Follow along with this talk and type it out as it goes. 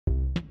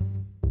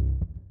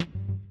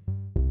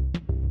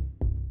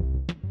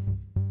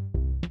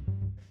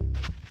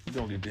We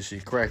gonna get this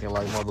shit cracking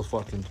like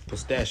motherfucking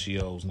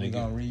pistachios, nigga. We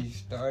gonna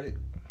restart it.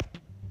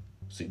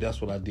 See,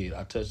 that's what I did.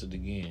 I touched it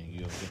again.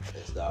 You know,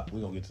 Stop. we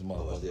gonna get this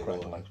motherfucker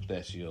cracking like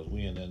pistachios.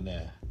 We in there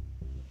now.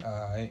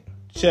 Alright.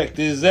 Check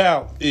this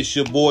out. It's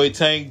your boy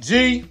Tank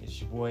G.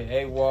 It's your boy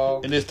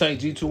AWOL. And this Tank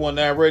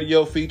G219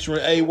 Radio featuring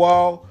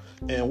AWOL.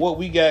 And what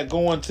we got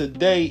going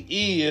today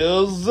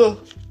is...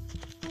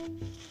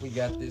 We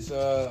got this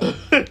our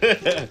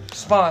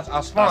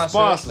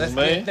sponsors. Let's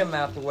man. get them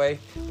out the way.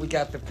 We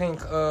got the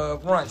pink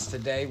runts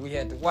today. We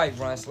had the white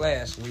runts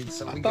last week.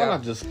 So we I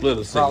just split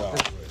a cigar.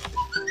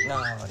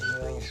 No,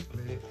 you ain't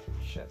split it.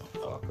 Shut the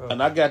fuck up.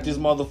 And I got this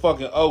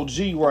motherfucking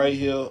OG right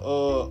here.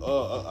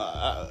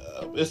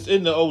 It's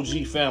in the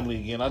OG family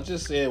again. I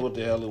just said what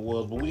the hell it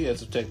was, but we had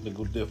some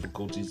technical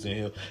difficulties in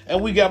here.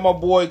 And we got my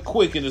boy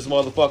Quick in this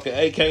motherfucker,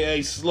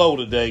 aka Slow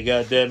today,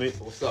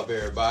 goddammit. What's up,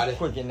 everybody?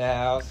 Quick in the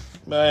house.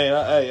 Man,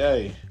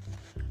 hey.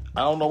 I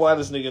don't know why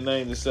this nigga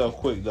named himself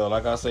Quick though.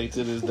 Like I say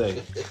to this day,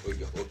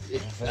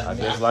 I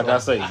guess like I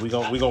say, we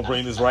gonna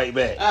bring this right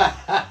back.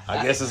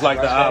 I guess it's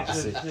like the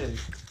opposite.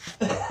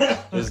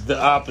 It's the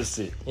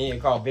opposite. He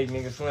ain't called Big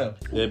Nigga Slim.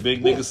 Yeah,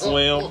 big nigga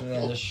Slim,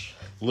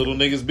 little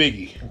niggas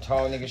Biggie,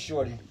 tall nigga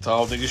Shorty.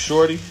 tall nigga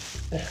Shorty.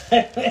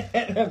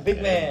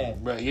 Big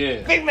man. Right,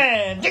 yeah. Big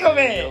man. Jiggle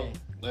man.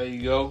 There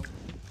you go.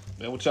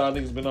 Man, what y'all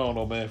niggas been on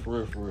though, man?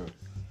 For real.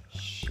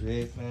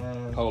 Shit,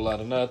 man. Whole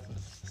lot of nothing.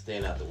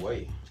 Staying out the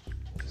way.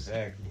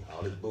 Exactly.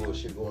 All this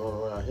bullshit going on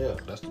around here.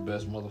 That's the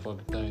best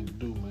motherfucking thing to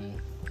do,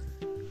 man.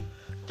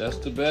 That's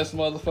the best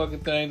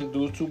motherfucking thing to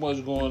do. Too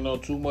much going on,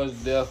 too much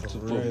death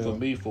for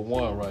me, for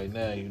one, right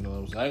now. You know what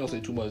I'm saying? I ain't gonna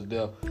say too much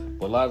death,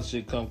 but a lot of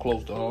shit come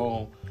close to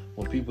home.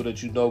 When people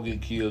that you know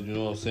get killed, you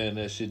know what I'm saying?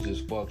 That shit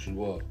just fucks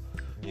you up.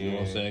 You know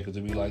what I'm saying? Because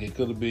it be like, it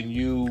could have been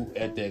you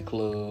at that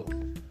club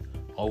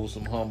over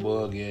some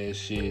humbug ass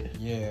shit.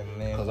 Yeah,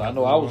 man. Because I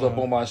know I was up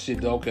on my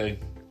shit. Okay,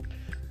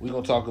 we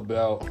gonna talk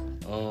about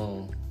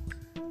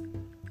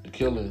the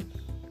killings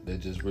that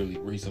just really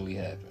recently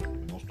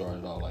happened. We gonna start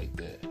it all like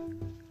that.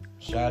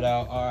 Shout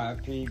out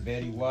R.I.P.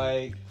 Betty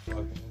White.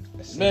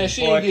 Man,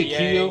 she ain't get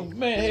killed.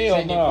 Man,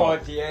 hell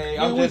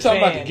no. We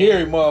talking about the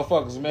Gary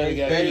motherfuckers, man.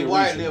 Betty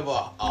White live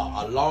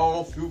a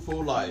long,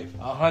 fruitful life.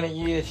 100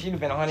 years. She'd have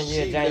been 100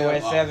 years January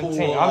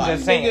 17th. I'm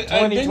just saying,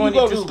 Nigga, 2022 didn't you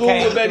go to school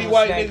with Betty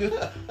White,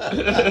 nigga?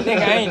 Nigga,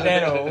 I ain't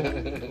that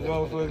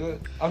old.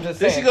 I'm just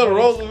saying. Did she go to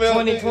Roosevelt?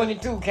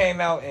 2022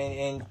 came out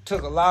and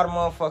took a lot of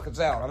motherfuckers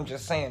out. I'm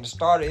just saying, the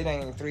start, it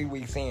ain't 3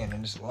 weeks in,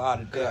 and it's a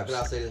lot of deaths.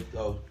 Can I say this,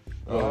 though?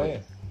 Oh, yeah.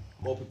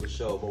 More people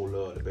show more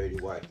love to Betty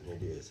White than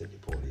they did Sidney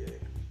Poitier.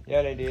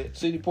 Yeah, they did.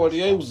 Sidney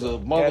Poitier was a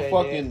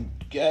motherfucking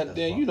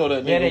goddamn. You know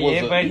that nigga yeah, they was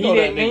did, a. but You he know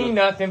that didn't mean nigga.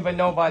 nothing but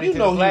nobody You to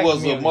know the black he was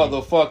community. a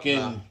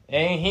motherfucking.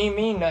 And he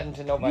mean nothing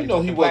to nobody You know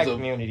but he the black was a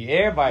community.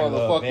 Everybody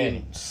loved Betty.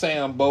 Motherfucking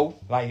Sambo.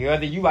 Like,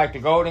 whether you like the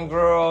Golden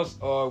Girls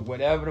or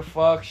whatever the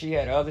fuck, she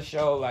had other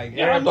shows. Like,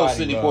 Yeah, I know everybody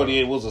Sidney loved.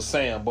 Poitier was a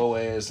Sambo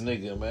ass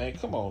nigga, man.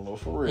 Come on, though,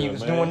 for real. He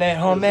was man. doing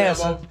that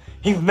mastering.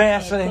 He was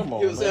mastering. Come on,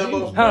 He was man. He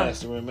Sambo. was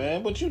mastering,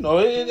 man. But you know,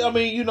 I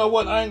mean, you know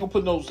what? I ain't gonna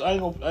put no. I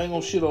ain't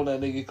gonna shit on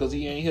that nigga because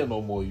he ain't here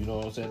no more. You know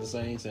what I'm saying? At the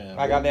same time.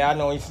 Like I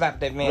know he slapped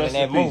that man Rest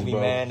in that in peace, movie,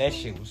 bro. man. That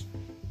shit was.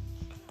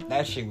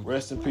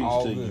 Rest in peace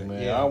all to good. you,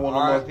 man. Yeah, I don't want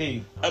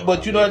R.I.P.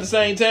 But you know, at the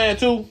same time,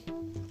 too,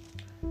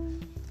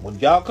 when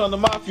y'all come to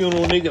my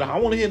funeral, nigga, I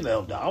want to hear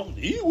them.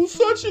 He was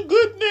such a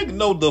good nigga.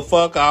 No, the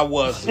fuck I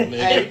wasn't, nigga.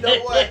 Hey, you know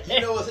what?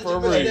 You know what? Since For you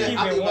mentioned real. that,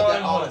 I think about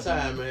that all the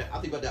time, man. I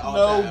think about that all the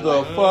No, time. the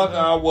Like, fuck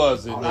I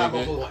wasn't, how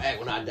motherfuckers nigga. gonna act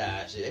when I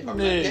die? Shit, they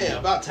probably like, Nigga. damn,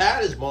 about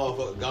time this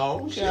motherfucker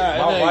gone. Shit. God,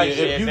 My nigga, wife if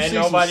said, you man, see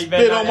some nobody spit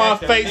better on not my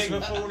act a face,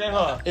 bigger fool than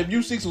her. if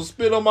you see some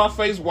spit on my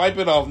face, wipe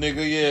it off,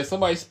 nigga. Yeah,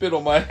 somebody spit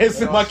on my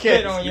ass in my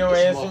Spit cat. on your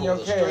This ass in your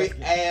motherfucker's a straight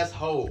casket.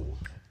 asshole.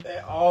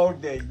 All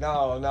day.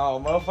 No,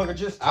 motherfucker,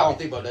 just I be talk.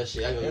 thinking about that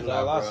shit. I ain't gonna That's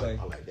all lie, I bro. say.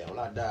 I'm like, damn, when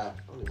I die, I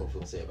don't know what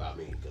motherfucker say about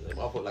me. Because that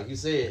motherfucker, like you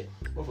said,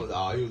 motherfucker,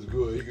 oh, he was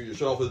good. He could just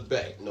show off his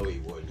back. No, he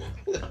wasn't.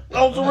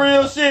 On some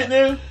real shit,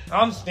 nigga.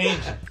 I'm stingy.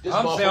 This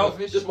I'm motherfucker-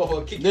 selfish. This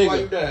motherfucker kick Nigga. you while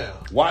you down.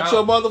 Watch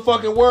your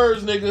motherfucking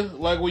words, nigga.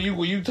 Like when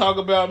you talk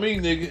about me,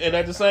 nigga, and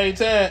at the same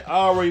time, I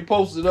already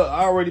posted in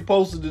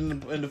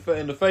the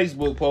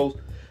Facebook post.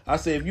 I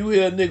said, if you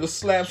hear a nigga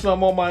slap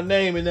something on my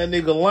name and that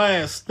nigga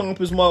lying, stomp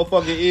his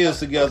motherfucking ears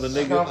together,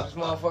 nigga. Stomp his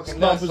motherfucking Stomp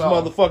nuts his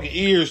off. motherfucking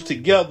ears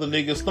together,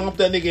 nigga. Stomp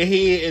that nigga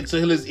head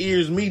until his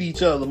ears meet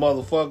each other,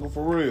 motherfucker,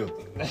 for real.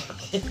 That's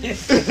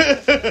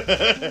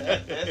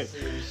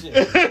serious shit.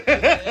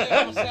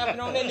 Yeah, I'm slapping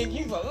on that nigga.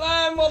 You a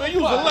lying motherfucker.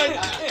 You was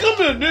like, come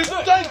here,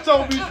 nigga. Tank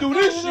told me to do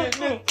this shit,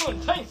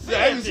 nigga. Tank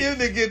Yeah, I just said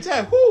see a nigga get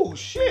tapped. Whoo,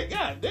 shit,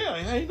 goddamn.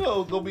 I ain't know it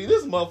was gonna be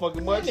this motherfucking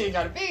that much. nigga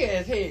got a big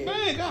ass head.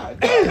 Man,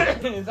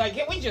 goddamn. It's like,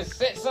 can we just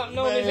set something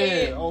on his Man,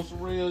 head? on some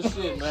real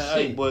shit, man.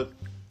 Hey, but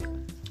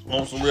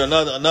on some real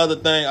another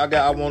thing I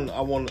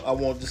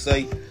want to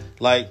say,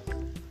 like,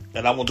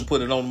 and I want to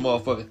put it on the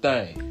motherfucking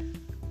thing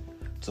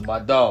to my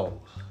dogs.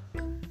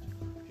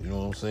 You know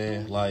what I'm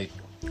saying? Like,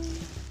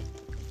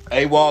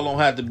 AWOL don't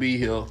have to be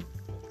here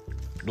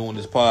doing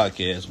this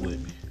podcast with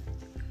me.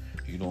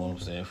 You know what I'm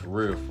saying? For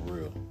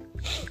real.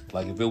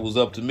 Like, if it was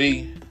up to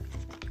me,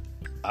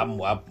 I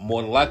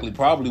more than likely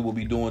probably will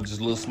be doing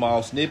just little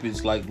small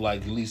snippets, like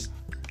at least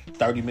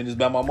 30 minutes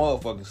by my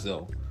motherfucking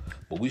self.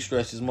 But we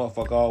stretch this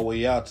motherfucker all the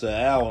way out to an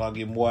hour, and I'll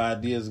get more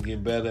ideas and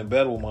get better and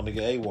better with my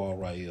nigga AWOL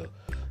right here.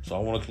 So I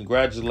want to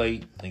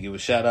congratulate and give a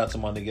shout out to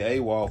my nigga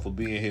AWOL for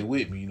being here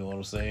with me. You know what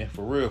I'm saying?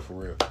 For real.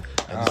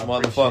 And this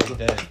motherfucker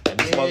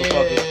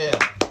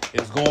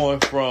is going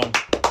from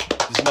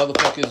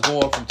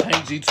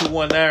Tank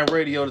G219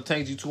 Radio to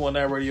Tank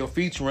G219 Radio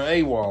featuring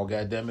AWOL.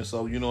 Goddammit.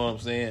 So you know what I'm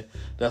saying?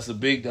 That's a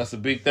big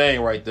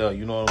thing right there.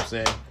 You know what I'm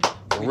saying?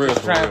 We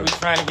trying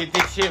to get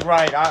this shit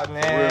right,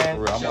 man.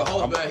 For real. Your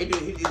host, man, he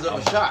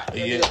deserves a shot.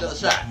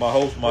 Yeah, my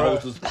host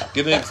is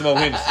get some more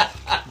Hennessy.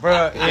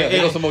 Bruh,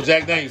 get some more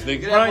Jack Daniels,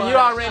 nigga. Bro, you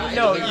already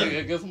know.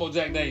 Get some more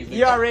Jack Daniels, nigga.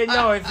 You already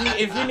know.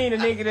 If you need a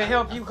nigga to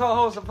help you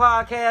co-host a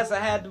podcast, I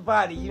had the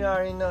body. You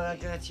already know I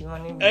got you, my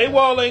nigga.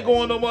 AWOL ain't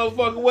going no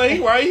motherfucking way.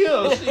 He right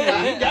here. Shit,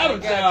 he got a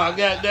job,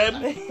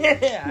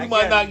 goddammit. He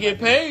might not get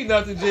paid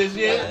nothing just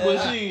yet,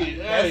 but shit.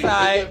 That's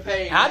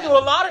alright. I do a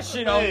lot of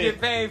shit I don't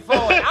get paid for.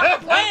 I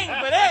complain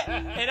for that,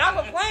 and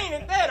I complain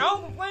at that. I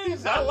don't complain.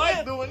 I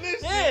like doing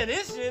this shit. Yeah,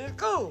 this shit is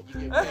cool.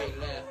 You get paid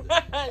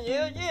laughing.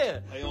 Yeah.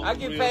 I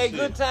get paid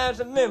good times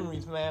and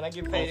memories, man. I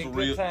get paid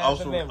good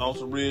times and memories. On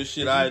some real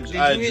shit, I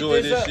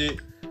enjoy this shit.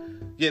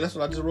 Yeah, that's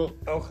what I just wrote.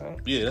 Okay.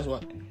 Yeah, that's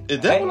what. Is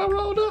that what I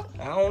wrote up?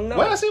 I don't know.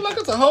 Why I seem like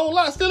it's a whole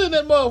lot still in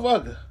that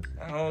motherfucker?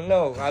 I don't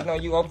know. I know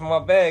you opened my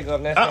bag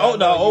up. I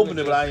opened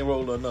it, but I ain't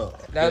rolled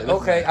enough. That's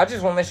okay. I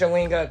just want to make sure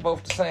we ain't got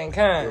both the same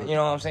kind. You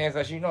know what I'm saying?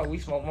 Because we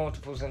smoke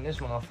multiples in this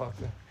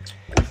motherfucker.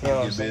 You know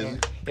what I'm saying?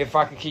 If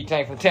I could keep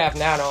Tank from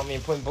tapping out on me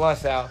and putting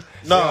blunts out.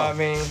 No. You know what I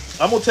mean?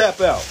 I'm going to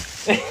tap out.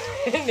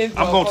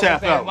 I'm going to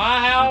tap out. My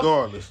house.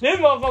 Regardless. This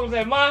motherfucker was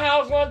at my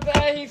house one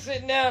time. He's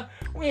sitting there.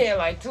 We had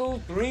like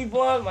 2, 3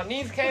 blunts. My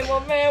niece came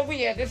up, man.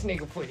 We had this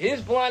nigga put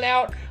his blunt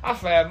out. I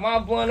fired my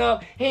blunt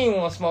up. He didn't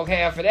want to smoke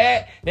half of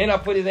that. Then I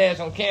put his ass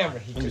on camera.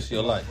 Let me see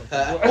your light.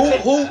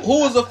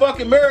 Who is a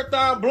fucking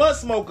marathon blunt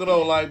smoker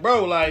though? Like,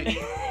 bro, like,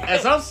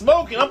 as I'm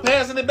smoking, I'm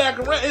passing it back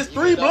around. It's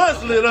 3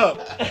 blunts lit up.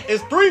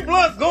 It's 3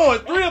 blunts going.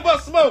 3 of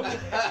us smoking.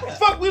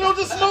 Fuck, we don't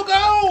just smoke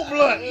our own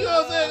blunt. You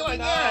know what I'm saying? Like,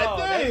 god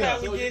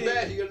damn. So you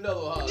get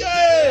another one, huh?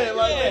 Yeah,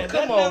 like, man,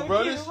 come on,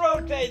 bro.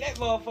 Rotate that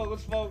motherfucker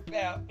smoked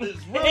out.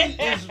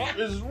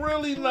 It's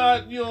really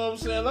not, you know what I'm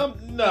saying?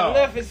 I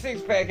left his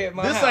 6-pack at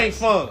my house. This ain't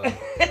fun.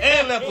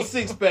 And left a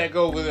 6-pack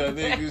over there,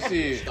 nigga.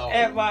 Shit.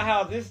 At my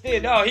house. This still,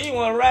 no, he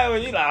wasn't right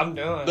with you. Like, I'm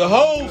done. The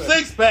whole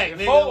 6-pack,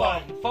 nigga. 4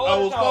 like, of them. 4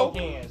 of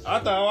them. I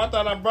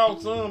thought I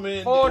brought some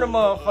in. 4 of the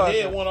motherfuckers. I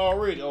had one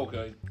already.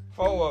 Okay.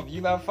 4 of them.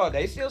 You got 4.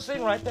 They still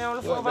sitting right there on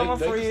the floor by my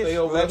they fridge.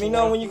 Let me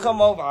know when you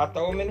come over. I'll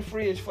throw them in the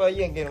fridge for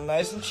you and get them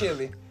nice and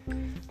chilly.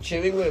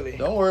 Chilly Willy.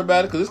 Don't worry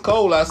about it, because it's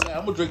cold outside.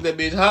 I'm going to drink that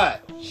bitch hot.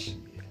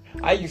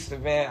 I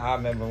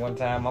remember one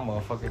time my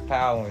motherfucking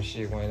power and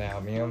shit went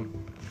out. Me and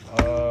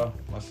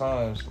my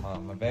son's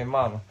mom, my baby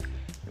mama.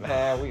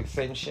 Man, we was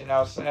setting shit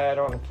outside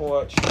on the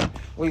porch.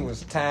 We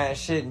was tying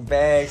shit in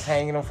bags,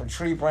 hanging them from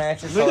tree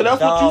branches. Nigga,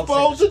 that's what you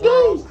supposed to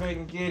do.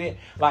 Couldn't get it.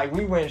 Like,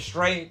 we went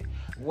straight,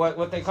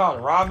 what they call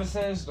it,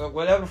 Robinsons, or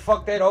whatever the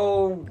fuck that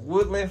old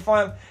woodland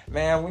fun.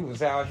 Man, we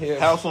was out here.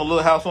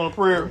 Little house on the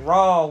prairie.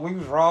 Raw. We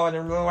was raw in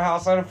the little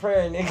house on the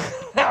prairie,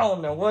 nigga. I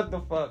don't know what the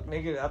fuck,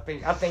 nigga. I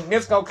think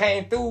Nisco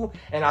came through,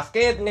 and I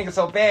scared the nigga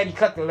so bad he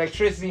cut the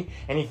electricity,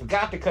 and he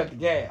forgot to cut the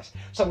gas.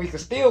 So we could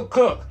still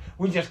cook.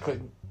 We just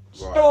couldn't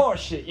store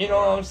shit. You know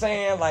what I'm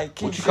saying? Like,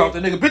 what you called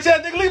that nigga? Bitch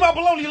ass nigga, leave my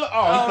bologna alone.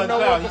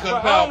 Oh, he cut the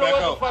power.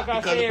 He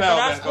cut the power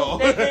back on.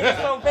 He cut the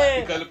power back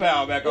on. He cut the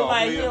power back on.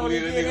 Like,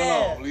 leave that nigga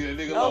alone. Leave that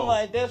nigga alone. I'm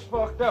like, that's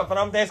fucked up,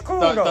 but that's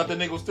cool though. Thought that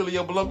nigga was stealing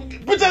your bologna.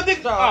 Bitch ass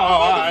nigga.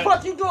 What the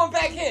fuck you doing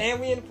back here? And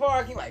we in the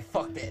park. He like,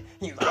 fuck that.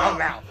 He like, I'm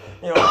out.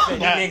 You know what I'm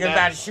saying? You niggas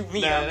about to shoot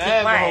me. I'm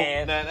kick my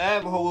ass. Now, in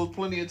Navajo, was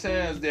plenty of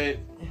times that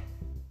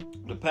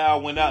the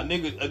power went out. A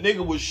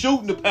nigga was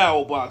shooting the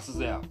power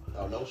boxes out.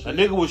 Oh, no shit. A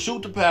nigga would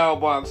shoot the power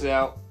box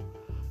out.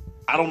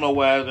 I don't know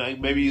why.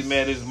 Maybe he's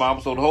mad at his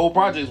mom, so the whole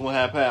project won't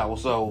have power.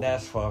 So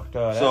that's fucked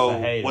up. So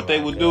what they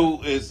would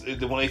do is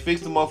when they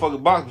fix the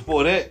motherfucking box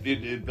before that,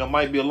 it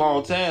might be a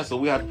long time. So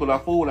we have to put our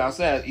food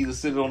outside, either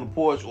sit it on the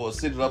porch or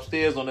sit it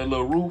upstairs on that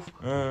little roof.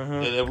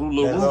 Mm-hmm. That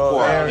little roof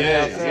part.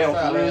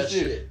 Yeah,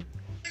 shit.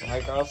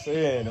 Like I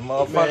said, the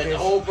motherfuckers. The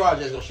whole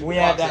project gonna shoot we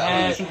the had box to out.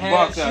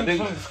 hand shoot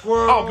some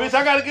squirrels. Oh, bitch,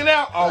 I gotta get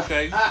out.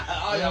 Okay.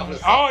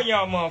 All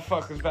y'all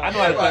motherfuckers back. I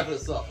know how to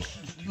this up.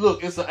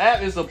 Look, it's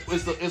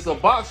a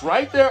box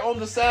right there on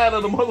the side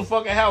of the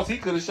motherfucking house. He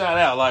could have shot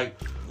out like.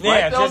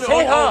 Yeah, right just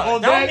hit her.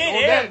 On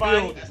that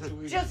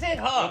building. Just hit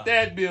her. On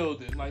that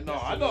building. Like, no,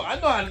 I know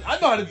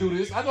how to do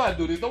this. I know how to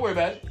do this. Don't worry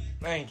about it.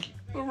 Thank you.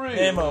 For real.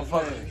 Them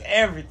motherfuckers,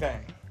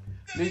 everything.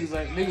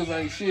 Niggas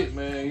ain't shit,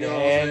 man. You know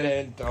what I'm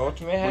saying? The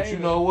ultimate hater. But you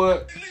know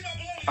what?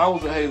 I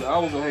was a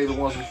hater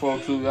once before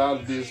too. Y'all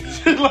did some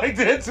shit like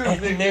that too,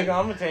 nigga.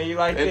 I'm gonna tell you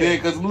like that.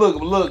 And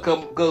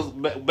then, cause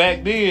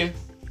back then,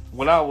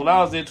 when I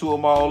was into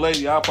my old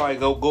lady, I'd probably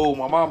go to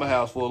my mama's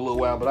house for a little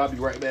while, but I'd be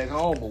right back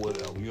home or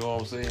whatever. You know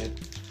what I'm saying?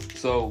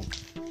 So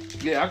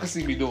Yeah, I can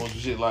see me doing some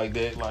shit like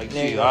that. Like, Nigga.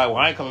 shit, all right, well,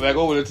 I ain't coming back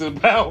over there to the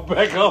pound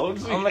back on.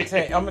 I'm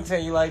gonna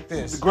tell you like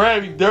this. The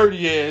gravy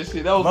dirty ass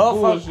shit. That was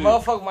bullshit.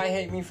 Motherfucker might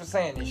hate me for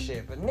saying this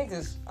shit, but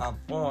niggas are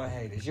born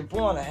haters. You're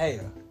born a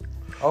hater.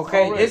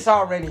 Okay, Already. it's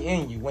already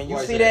in you. When you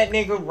Why is see that? that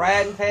nigga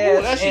riding Ooh,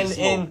 that past shit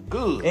smoke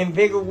good. in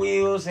bigger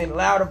wheels and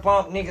louder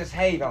bump, niggas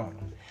hate on him.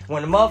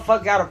 When the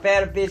motherfucker got a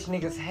fatter bitch,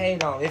 niggas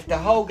hate on him. If the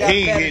hoe got He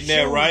ain't fatter hitting shoes,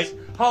 that right.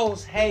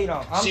 hoes hate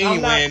on him. She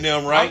ain't wearing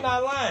them right. I'm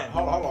not lying.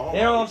 Hold on.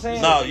 You know what I'm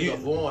saying? No, You you. a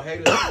born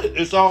hater.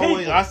 It's always.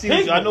 People, I see.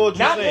 I know what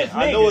you're not saying. just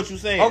I know niggas. what you're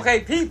saying. Okay,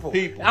 people.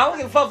 I don't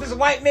give a fuck if it's a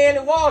white man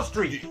in Wall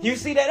Street. You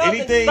see that other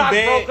Anything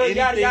stockbroker, bad,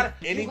 yada yada.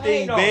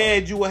 anything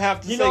bad you would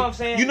have to You say. know what I'm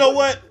saying? You know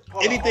what?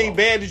 Hold on, Anything hold on.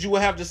 bad that you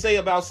would have to say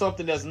about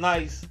something that's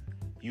nice,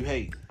 you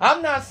hate.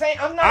 I'm not saying.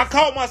 I'm I not.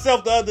 caught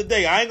myself the other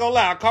day. I ain't gonna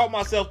lie. I caught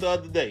myself the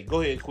other day. Go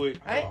ahead, quick.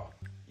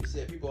 You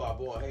said people are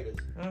born haters.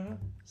 Mhm.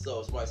 So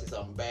if somebody say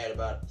something bad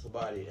about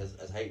somebody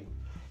as hating.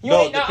 You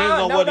No, ain't, depends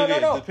on what it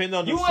is. Depends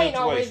on the you ain't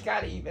always situation. got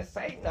to even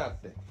say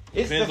nothing.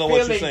 It's Depends the on what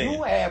you're feeling saying.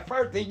 you have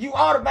first that you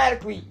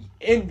automatically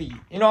envy.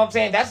 You know what I'm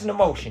saying? That's an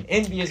emotion.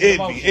 Envy is an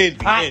emotion.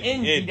 I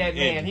envy that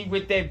man. He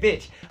with that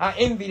bitch. I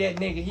envy that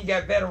nigga. He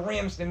got better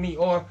rims than me,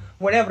 or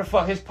whatever the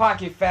fuck. His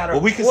pocket fatter.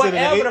 Well, we consider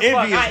that whatever the envy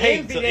fuck. is I hating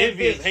envy to- that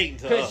envy is bitch hating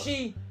to because us.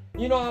 she.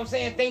 You know what I'm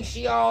saying? Think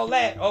she all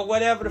that or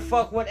whatever the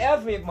fuck,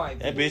 whatever it might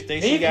be. That bitch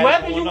thinks she got it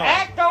Whether going you on.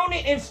 act on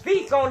it and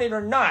speak on it or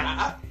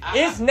not,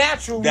 it's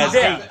naturally That's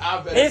there.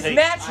 hate. It's hate.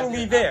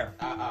 naturally there.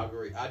 I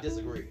agree. I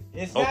disagree.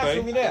 It's Okay.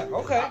 naturally there.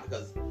 Okay.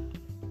 Because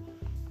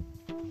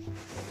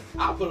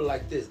I put it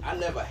like this: I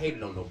never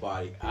hated on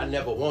nobody. I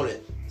never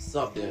wanted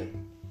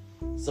something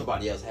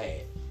somebody else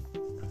had.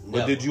 But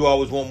Never. did you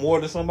always want more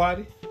than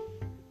somebody?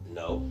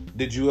 No,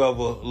 Did you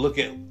ever look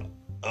at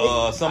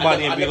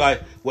somebody and be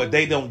like, well,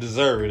 they don't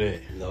deserve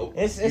that? no,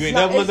 It's You ain't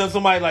not, never looked at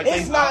somebody like,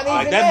 it's not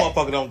that even that.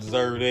 motherfucker don't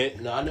deserve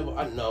that. no. I never.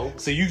 I know.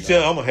 So you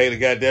tell I'm a hater,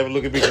 goddamn it,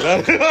 look at me.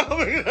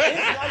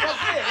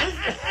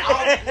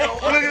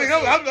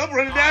 I'm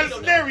running down the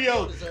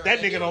scenario. That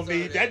nigga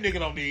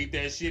don't need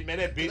that shit, man.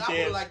 That bitch I put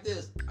it ass. like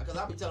this because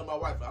I be telling my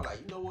wife, I'm like,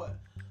 you know what?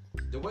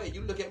 The way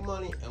you look at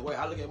money and the way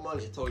I look at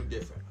money is totally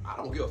different. I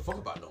don't give a fuck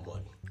about no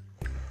money.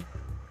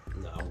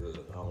 No, I'm good.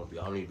 I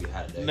don't need to be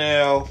high today.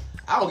 Now,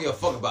 I don't give a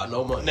fuck about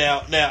no money.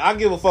 I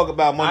give a fuck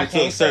about money I to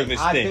a can't certain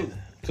say I extent. do.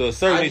 To a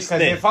certain Because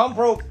extent. if I'm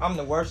broke, I'm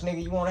the worst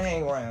nigga you want to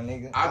hang around,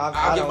 nigga.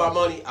 I get don't- my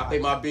money. I pay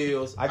my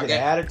bills. I get got-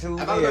 an attitude.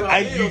 If I yeah. pay my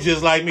You bills,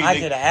 just like me, I nigga.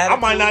 get an I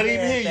might not attitude,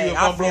 even hear you man. if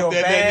I I'm broke feel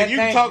that bad, day. Nigga, you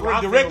can thank talk you.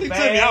 I directly feel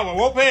to me. bad. I will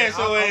whoop past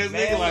your I'm ass,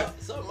 bad. nigga. Like,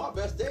 some of my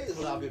best days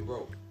when I've been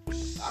broke.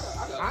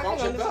 I can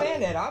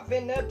understand that. I've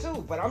been there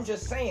too. But I'm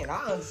just saying, I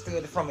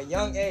understood from a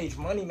young age,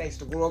 money makes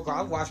the world go.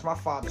 I watched my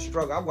father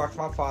struggle. I watched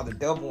my father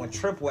double and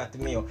triple at the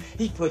meal.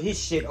 He put his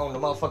shit on the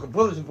motherfucking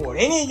bulletin board.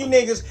 Any of you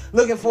niggas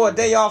looking for a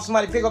day off,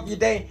 somebody pick up your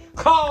day,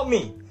 call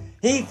me.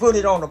 He put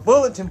it on the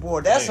bulletin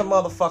board. That's a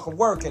motherfucker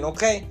working,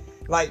 okay?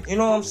 Like, you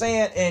know what I'm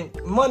saying?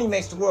 And money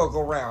makes the world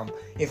go round.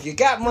 If you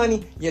got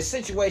money, your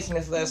situation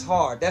is less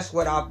hard. That's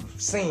what I've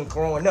seen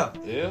growing up.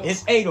 Yeah.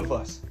 It's 8 of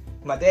us.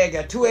 My dad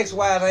got 2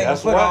 ex-wives. I ain't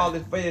That's gonna put right. all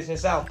this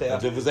business out there.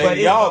 if it was But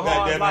 80 y'all, a hard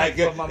goddamn life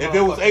it, for my if it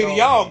was 80 motherfucking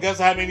y'all, old man. guess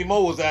how many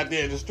more was out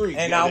there in the street?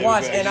 And I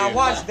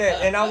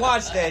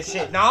watched that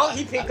shit. No,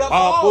 he picked up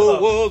all Papa of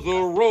them. was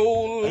a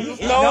rolling He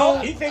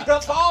stone. picked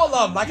up all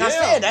of them. Like I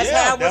said, that's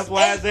how it was. That's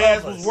why his 8 ass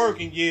of us. was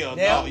working. Yeah,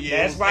 Yeah, no, yeah.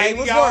 that's why he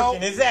was 80 y'all.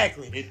 working.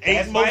 Exactly. It That's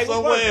ain't why more he was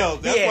somewhere working. else.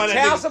 That's He why had that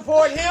child nigga-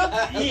 support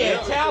him. He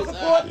had child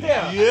support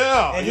them.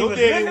 Yeah, And he your was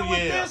daddy, living with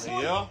yeah, this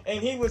one. yeah. And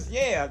he was,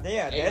 yeah.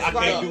 Hey, That's I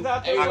why can't he do- was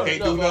out hey, there I look, working.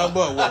 can't do nothing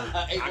but work.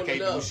 Ain't I one can't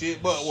do enough.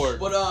 shit but work.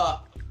 But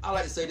I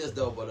like to say this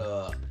though. But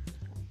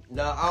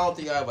no, I don't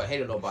think I ever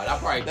hated nobody. I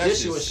probably That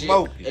dish you shit and shit.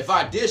 smoky. If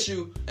I dish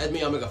you, that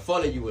mean I'm making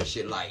fun of you and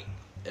shit. Like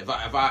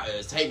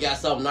if Tank got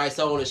something nice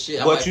on and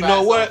shit, I But might you find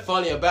know what? something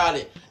funny about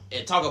it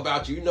and talk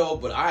about you,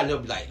 but I never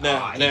be like,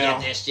 Now- he now-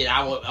 got that shit.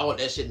 I want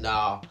that shit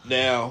now.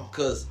 Now,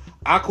 Cause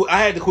I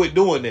had to quit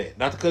doing that.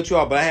 Not to cut you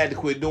off, but I had to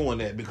quit doing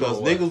that because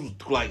Doing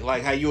niggas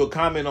like how you would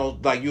comment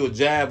on, like you would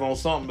jab on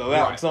something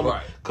about Right, something,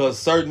 right. because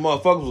certain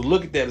motherfuckers would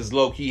look at that as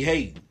low key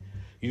hate.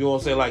 You know what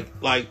I'm saying?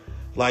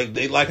 Like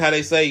they like how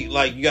they say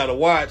like you gotta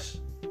watch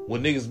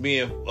when niggas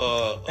being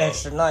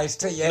Extra nice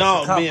to you. no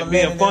extra being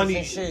complimenting funny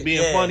and shit.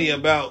 being Yeah. funny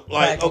about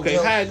like Cracking okay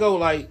jokes. how it go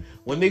like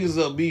when niggas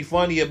will be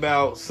funny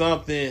about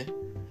something.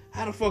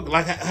 How the fuck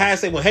like how I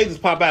say when haters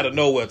pop out of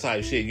nowhere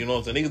type shit. You know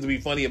what I'm saying? Niggas will be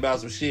funny about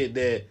some shit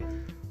that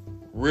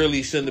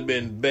really shouldn't have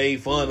been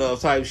made fun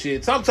of type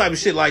shit. Some type of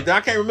shit like that.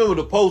 I can't remember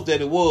the post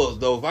that it was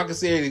though. If I can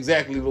say it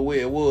exactly the way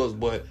it was,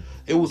 but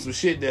it was some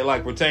shit that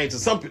like pertains to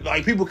some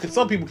people.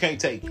 Some people can't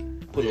take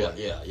it. Put it like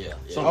that. yeah.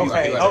 Some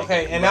Okay, people can't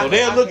okay. take it. And So I-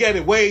 they'll I look can- at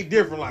it way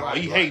different. Like, Right, oh,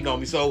 he right. hating on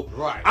me. So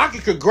Right. I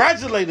can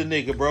congratulate a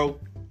nigga, bro,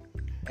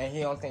 And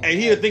he don't think. and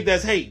he'll think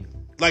that's hating.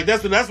 Like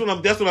that's what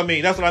I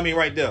mean. That's what I mean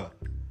right there.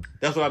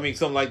 That's what I mean.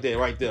 Something like that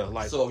right there.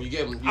 Like So if you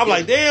give him, I'm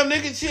like, damn,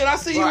 nigga, shit. I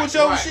see you Right, with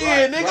your right, shit,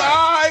 right, nigga. right.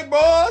 All right,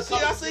 bro.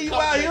 Shit, I see you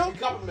out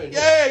here.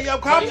 Yeah,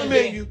 I'm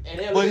complimenting you.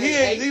 But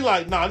he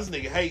like, nah, this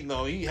nigga hating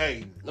on. He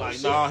hating. No Like,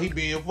 shit. nah, he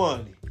being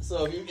funny.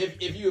 So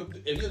if you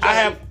I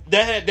have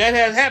that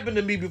has happened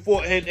to me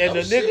before, and Oh, a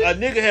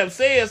nigga have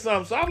said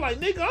something. So I'm like,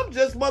 nigga, I'm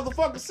just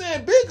motherfucking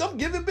saying big. I'm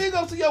giving big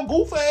ups to your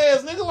goofy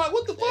ass, nigga. Like,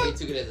 what the Yeah, he fuck?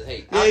 took it as a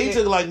hate. Yeah, he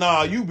took it like,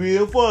 nah, you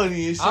being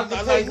funny and shit. I can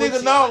Like, take what nigga,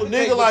 you- no, I can take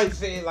nigga, what you like,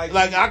 said,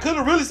 like I could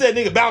have really said,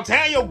 nigga, about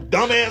time your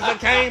dumb ass that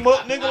came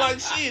up, nigga, like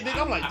shit,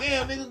 nigga. I'm like,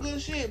 damn, nigga,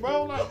 good shit,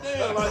 bro. Like,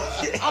 damn,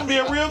 like, I'm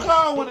being real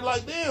calm with it,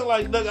 like, damn,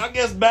 like, nigga, I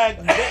guess back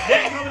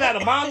that coming out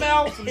of my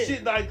mouth, some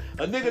shit like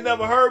a nigga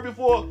never heard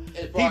before.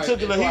 He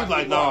took it, like, he was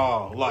like,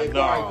 nah, like,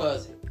 nah.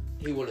 Because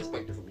he wouldn't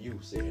expect it from you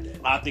saying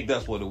that. I think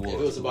that's what it was. If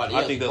it was somebody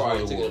else, I think he that's what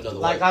probably it took it was. another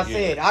way. Like I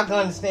said, I can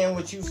understand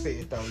what you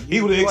said though.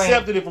 He would have you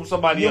accepted it from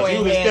somebody you else. He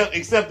ain't would have had-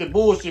 accepted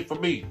bullshit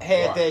from me.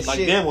 had Right. that Like,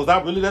 shit. damn, was I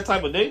really that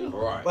type of nigga?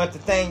 Right. But the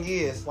thing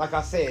is, like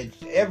I said,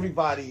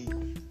 everybody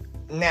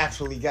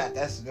naturally got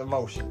that's the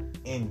emotion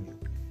in me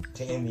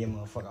to envy a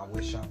motherfucker. I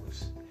wish I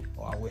was,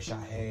 or I wish I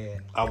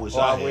had. I wish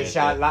Or I I had wish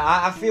that.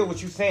 I feel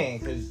what you're saying,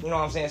 because you know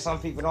what I'm saying. Some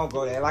people don't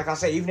go there. Like I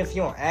say, even if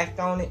you don't act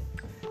on it,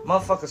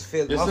 motherfuckers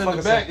feel. It's in the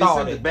Motherfuckers back- have thought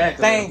it's in it. the back of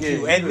Thank it,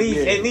 you. yeah, At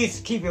yeah.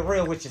 least keep it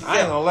real with yourself. I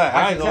ain't gonna lie,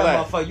 I ain't can gonna tell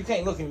lie. motherfucker, you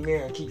can't look in the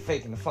mirror and keep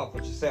faking the funk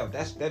with yourself.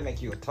 That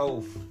make you a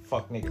total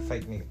fuck nigga,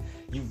 fake nigga.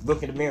 You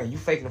look in the mirror and you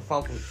faking the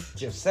funk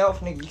with yourself,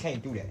 nigga. You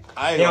can't do that.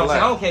 I ain't You know gonna what I'm saying?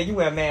 I lie. don't care. You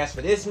wear a mask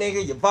for this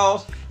nigga, your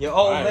boss, your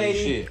old I ain't lady,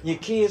 shit. your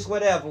kids,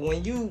 whatever.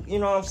 When you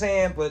know what I'm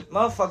saying? But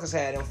motherfuckers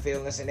have them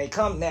feelings and they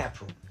come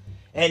natural.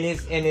 And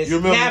it's You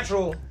remember-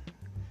 natural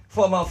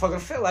for a motherfucker to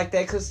feel like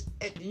that because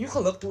you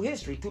can look through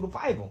history, through the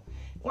Bible.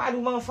 Why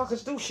do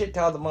motherfuckers do shit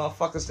to other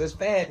motherfuckers that's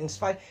bad in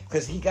spite?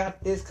 Because he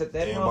got this, because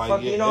that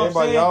motherfucker, you know what I'm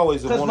saying? everybody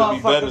always 'Cause want to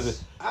be better than.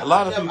 motherfuckers- A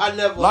lot of people,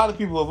 a lot of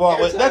people have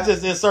always. every That's time-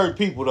 just in certain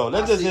people though.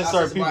 That's I just see- in I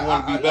certain see people somebody-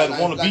 want to be I- better,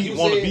 like- want to like be you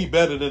want to said- be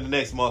better than the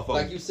next motherfucker.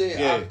 Like you said,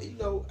 yeah. you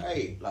know,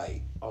 hey,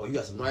 like, oh, you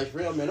got some nice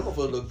rims, man. Them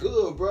motherfuckers look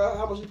good, bro.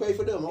 How much you pay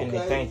for them? Okay. And they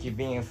think you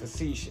being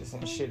facetious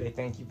and shit. They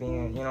think you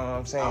being, you know what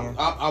I'm saying?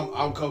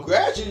 I'm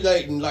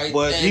congratulating, like,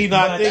 But and- he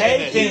not But thinking they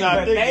that. He think, not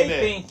but thinking they that.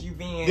 think you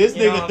being. This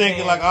you know what nigga I'm thinking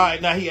saying? like, all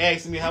right, now he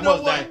asking me how You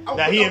know much. what?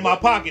 Now he in my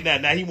pocket now.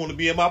 Now he want to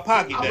be in my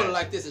pocket I'm now. gonna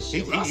like this and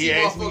shit. When I He see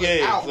asked me, motherfuckers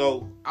yeah. out,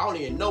 So I don't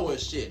even know and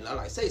shit. And I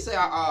like say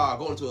I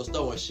go into a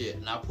store and shit,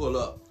 and I pull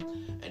up,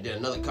 and then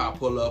another car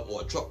pull up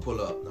or a truck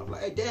pull up, and I'm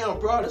like, hey, damn,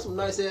 bro, that's some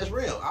nice ass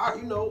rim.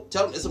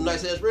 Tell them it's some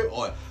nice ass rim,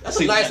 or that's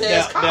some nice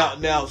ass car.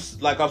 now,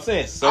 like I'm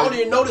saying, I don't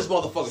even know this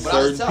motherfucker, but I just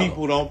certain tell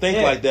people him. don't think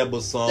Yeah. like that,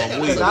 but some They got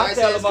will. Because Nice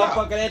I tell a ass car.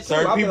 motherfucker that too.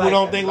 Certain I be people like,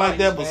 don't that's think like nice,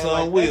 that, but man. some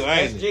Like, will,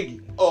 that's ain't it?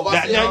 jiggy. Oh, if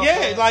I see Yeah,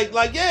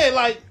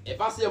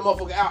 if I see a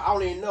motherfucker out, I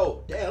don't even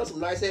know. Damn, that's some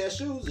nice ass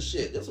shoes and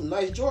shit. That's some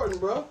nice Jordan,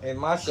 bro. And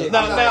my shit.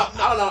 Now-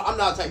 I'm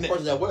not the type of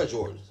person that wears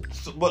Jordans.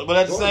 But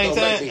at the Jordan same don't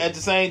make time, me- at the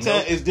same time,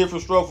 Nope. it's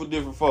different stroke for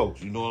different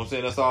folks. You know what I'm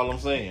saying? That's all I'm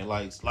saying.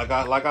 Like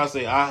I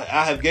say,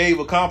 I have gave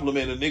a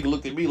compliment and a nigga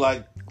looked at me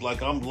like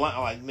I'm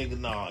like nigga,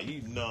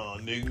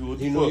 nigga, what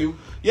the He knew fuck? you?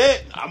 Yeah,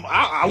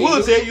 I He would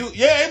knew tell you? you,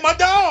 yeah, ain't my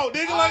dog,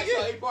 nigga. Like, So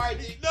yeah. he probably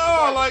did- No, he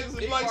probably- like-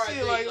 he like probably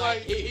shit, think,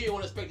 like- he didn't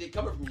want to expect it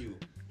coming from you.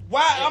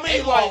 Why? I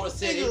mean, like,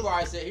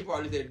 He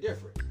probably did it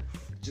different.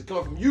 Just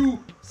coming from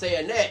you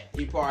saying that,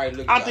 he probably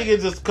looked. I like, think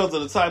it's just because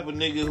of the type of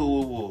nigga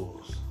who it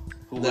was.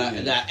 Who Now,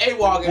 it is.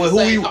 A-Wog Well, in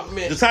the same the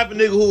compliment. type of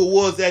nigga who it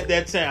was at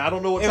that time. I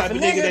don't know what If type a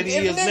of nigga that he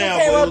if a is nigga now, came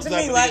but it up was to the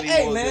type me of like, nigga he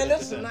hey was man, at that's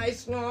the some time.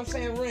 nice, you know what I'm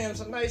saying, rims,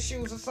 some nice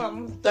shoes or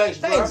something. Thanks,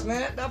 bro. Thanks,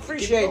 man. I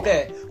appreciate going.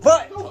 that.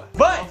 But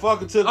Motherfucker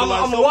took it I'm like,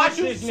 gonna so watch what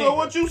you, this so nigga.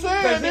 what you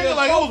saying, 'Cause nigga? nigga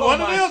Like, it was spoke one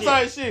on of my them shit.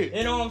 type shit.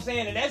 You know what I'm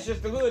saying? And that's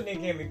just the hood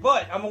nigga in me.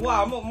 But I'm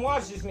gonna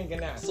watch this nigga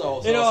now.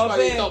 So you know what I'm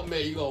somebody saying?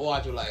 compliment, you gonna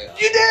watch it like.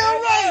 You damn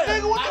right, Yeah.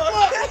 nigga. What the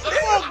fuck? What the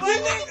fuck, What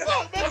G? What the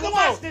fuck, man? I'ma Come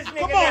watch on. this nigga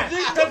Come now. on, G.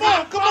 'Cause Come I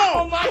on, come fuck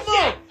on. my Come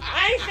shit. on.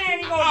 I ain't saying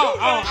he gonna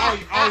do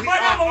nothing,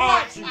 but I'ma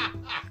watch you.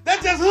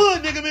 That's just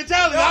hood nigga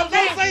mentality. I was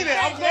gonna Thank say you,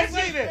 that. I was thank gonna you.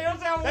 say You know that. what I'm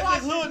saying? I'ma That's watch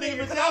just hood this nigga nigga,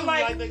 'cause mentality. I'm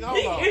Like, nigga,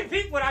 hold on. he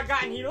picked what I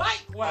got and he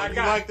liked what Oh, I you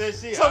got. like that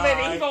shit? So then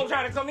Alright. he gonna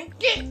try to come and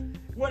get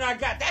what I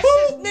got. That's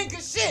just nigga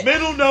shit.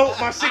 Middle note,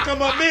 my shit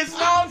come up missing. You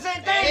know what I'm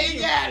saying? Thank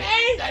you. That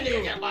Thank nigga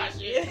you. got my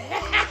shit.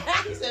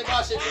 He said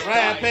my shit.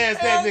 Right past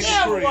Hell that yeah,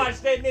 nigga I'ma crib.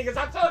 watch that niggas.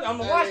 I told you, I'm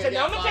gonna That watch nigga that.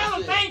 got I'm gonna my tell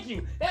him shit. thank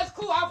you. That's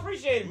cool. I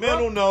appreciate it, bro.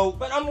 Middle note.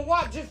 But I'm gonna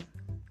watch just.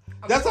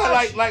 That's how,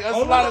 like that's a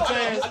lot of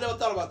times. I never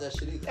thought about that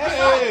shit either. That's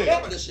I right. never thought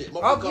about this shit.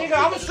 Nigga,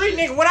 I'm a street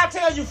nigga. What I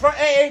tell you,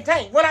 hey,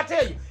 Tank, what I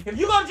tell you, if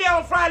you go to jail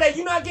on Friday,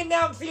 you not getting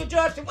down to see a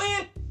judge to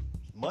win?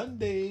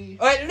 Monday,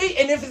 Or at least,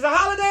 and if it's a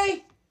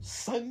holiday,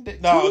 Sunday,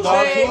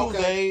 Tuesday.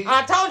 Tuesday.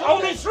 I told you,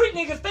 only Okay. street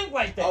niggas think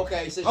like that.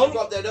 Okay, since Only- you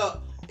brought that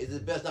up, is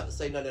it best not to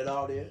say nothing at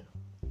all then?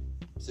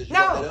 Since you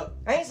brought that No, up?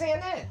 I ain't saying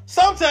that.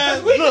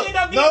 Sometimes, 'Cause we look, can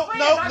end up being no,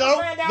 friends. I can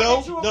find out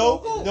that you a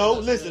cool. no.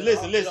 Listen,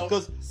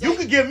 because you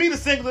can give me the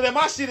signal that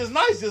my shit is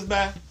nice, just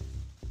man.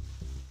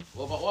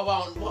 What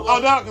about Oh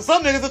no, cause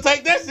some niggas will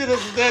take that shit as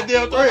that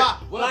damn threat.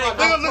 what Like,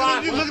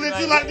 about Nigga looking at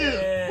you like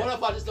this. Yeah. what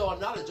if I just don't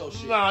acknowledge your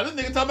shit? Nah, this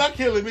nigga talking about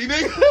killing me,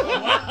 nigga.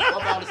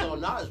 What about just don't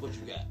acknowledge what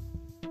you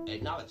got?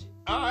 acknowledge it.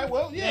 All right,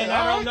 well, yeah. And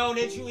I don't know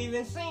that you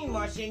even seen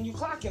my shit and you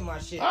clocking my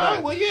shit. All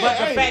right, well, yeah.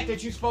 But the fact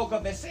that you spoke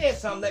up and said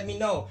something let me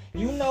know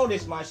you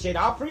noticed my shit.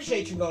 I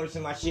appreciate you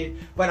noticing my shit,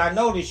 but I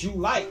noticed you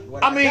like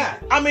what I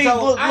got.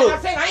 So look. I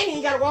said I ain't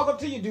even gotta walk up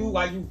to you, dude,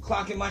 while you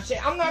clocking my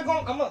shit.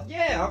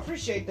 I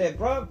appreciate that,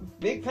 bro.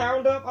 Big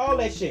pound up, all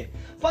that shit.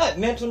 But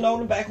mental note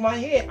in the back of my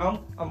head, I'm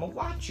gonna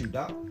watch you,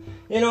 dog.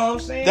 You know what I'm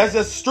saying? That's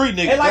just street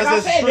nigga. And like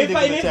That's I said,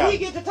 if we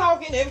get to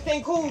talking,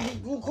 everything cool,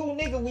 you cool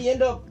nigga, we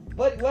end up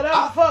whatever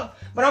the fuck.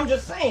 But I'm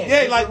just saying,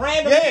 random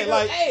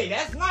nigga, hey,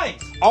 that's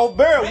nice. Oh,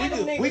 Barrel,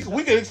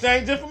 we could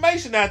exchange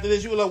information after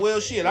this. You were like, well,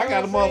 shit, I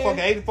got a motherfucking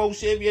 84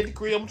 Chevy at the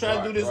crib. I'm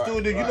trying to do this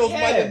studio. You know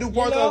somebody that do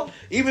parts of.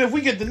 Even if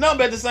we get the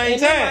number at the same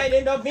time.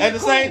 At the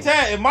same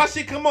time, if my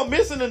shit come up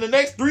missing in the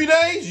next 3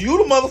 days, you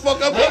the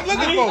motherfucker I'm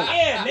looking for.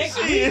 Yeah, next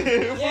week.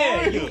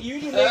 Yeah,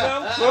 you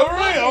nigga. For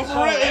real.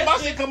 If my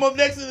shit come up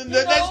next in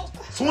the next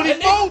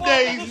 24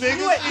 days,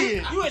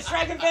 nigga. You at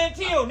Track and Van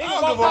Til, nigga.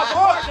 Gonna pop the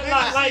parking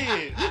lot like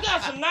you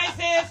got some nice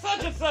ass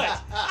such and such.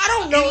 I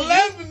don't know.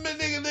 11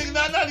 nigga,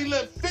 not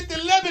 11,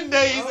 11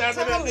 days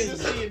after that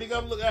nigga. Nigga,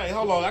 I'm looking. Hey,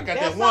 hold on, I got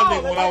that one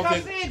nigga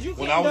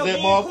when I was at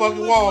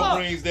motherfucking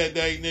Walgreens that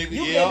day, nigga.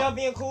 You can end up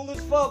being cool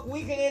as fuck.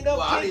 We can end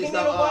up kicking it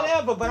or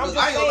whatever. But I'm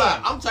just saying.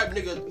 I'm the type of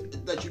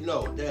nigga that you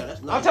know. Damn,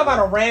 that's not. I'm talking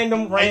about a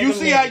random. And you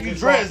see how you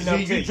dress?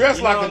 You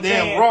dress like a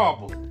damn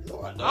robber.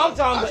 I'm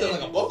talking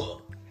about like a bugger.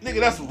 Nigga,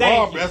 that's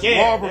robber. That's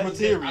robber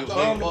material.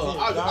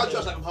 I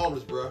dress like I'm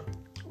homeless, bro.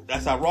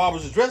 That's how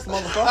robbers are dressed,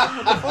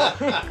 motherfucker.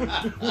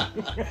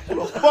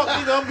 What the fuck,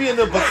 nigga? I'm being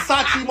the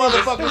Versace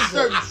motherfucking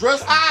shirt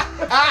dressed.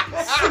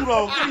 Suit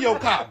on. Give me your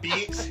cop,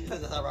 bitch.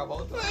 That's how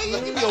robbers do.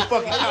 Give me your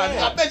fucking cop.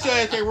 I bet your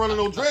ass can't run in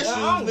no dress shoes,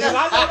 nigga.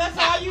 I know that's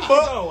how you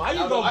go. How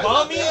you gonna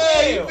bum me?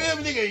 Yeah, you feel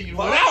me, nigga? You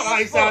without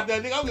ice out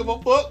there, nigga. I don't give a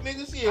fuck,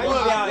 nigga. Shit.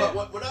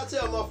 When I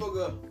tell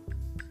motherfucker,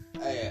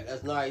 hey,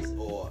 that's nice,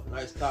 or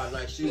nice car,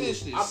 nice shoes.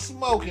 This shit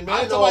smoking,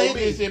 man. That's why I hit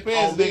this shit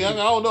past nigga. I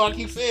don't know. I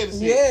keep saying this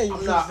shit. Yeah, you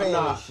keep saying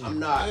this shit. I'm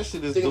not. That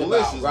shit is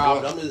delicious,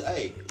 bro. I'm just,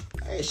 hey,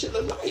 shit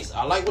look nice.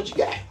 I like what you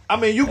got. I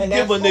mean, you can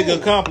give a nigga a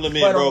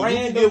compliment, bro. You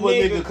can give a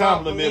nigga a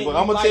compliment, but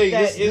I'm gonna tell you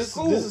this is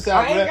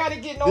how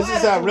this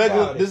is how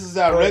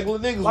regular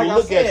niggas will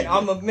look at you.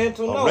 I'm a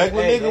mental note.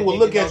 Regular nigga will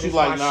look at you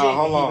like, nah,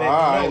 hold on, all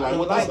right, like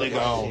what this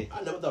nigga on?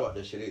 I never thought about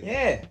this shit either.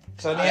 Yeah.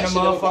 So then a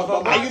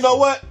motherfucker. You know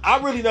what? I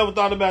really never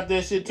thought about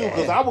that shit too,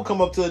 because I would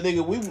come up to a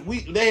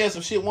nigga. They had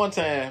some shit one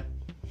time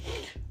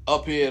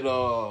up here at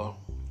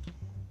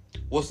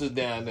what's this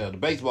down there? The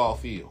baseball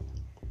field.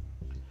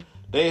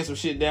 They had some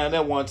shit down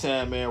there one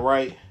time, man,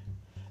 right?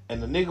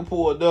 And the nigga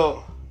pulled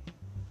up.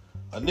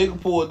 A nigga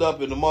pulled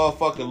up in the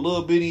motherfucking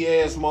little bitty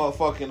ass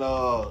motherfucking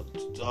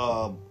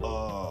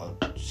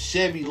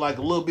Chevy, like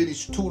a little bitty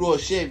 2-door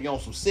Chevy on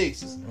some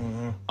 6s.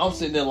 Mm-hmm. I'm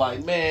sitting there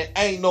like, man,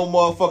 ain't no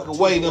motherfucking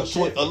way. A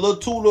little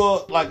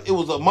 2-door, like it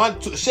was a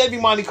Chevy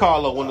Monte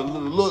Carlo, one of the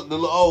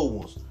little old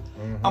ones.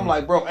 Mm-hmm. I'm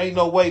like, bro, ain't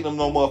no way them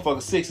no motherfucking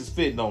 6s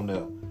fitting on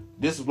there.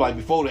 This was like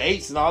before the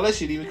 8s and all that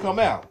shit even come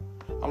out.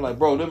 I'm like,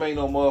 bro, them ain't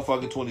no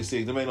motherfucking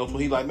 26. Them ain't no.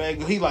 He like, man,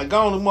 go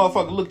on the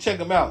motherfucker, look, check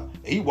him out.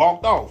 And he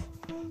walked off.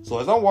 So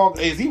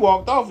as he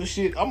walked off and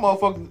shit, I'm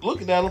motherfucking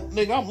looking at him,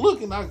 nigga. I'm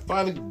looking. I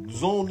finally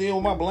zoomed in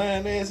with my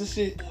blind ass and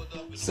shit.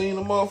 Seen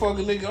the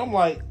motherfucking nigga. I'm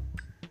like,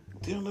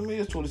 damn, that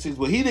man's 26.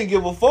 But he didn't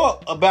give a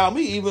fuck about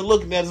me even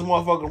looking at his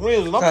motherfucking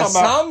rims. And I'm talking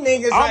about some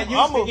niggas are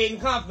used to getting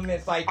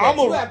compliments like that.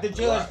 You have to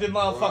judge the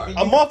motherfucker.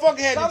 A motherfucker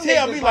had to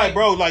tell me like,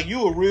 bro, like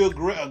you a real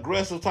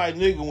aggressive type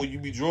nigga when you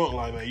be drunk.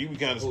 Like, man, you be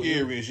kind of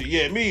scary and shit.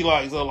 Yeah, me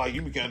like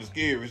you be kind of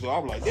scary. So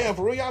I'm like, damn,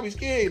 for real, y'all be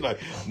scared. Like,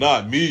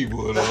 not me,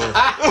 but.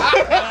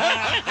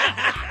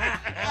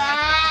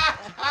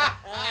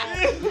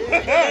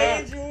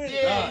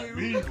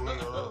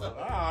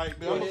 Alright,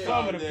 man.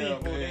 Some of the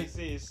people, they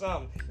say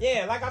something.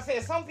 Yeah, like I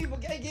said, some people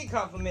get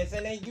compliments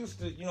and they used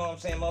to, you know what I'm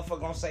saying,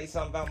 motherfucker gonna say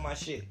something about my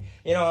shit.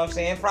 You know what I'm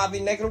saying? Probably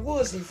neck of the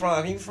woods he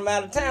from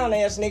out of town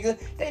ass nigga.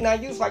 They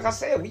not used, like I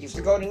said, we used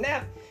to go to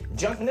Nap,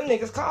 jump in them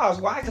niggas' cars.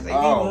 Why? Because they be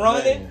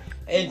running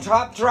and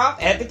drop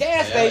at the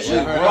gas station.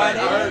 I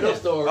heard those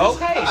stories.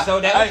 Okay,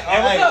 so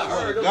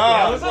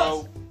that was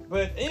us.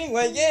 But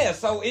anyway, yeah,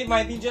 so it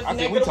might be just I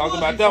think we talked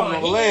about that one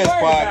on the last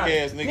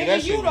podcast, nigga.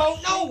 That you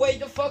don't know where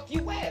the fuck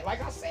you at. Like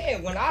I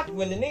said, when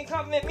the nigga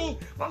compliment me,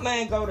 my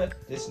man go to,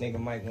 this nigga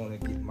might want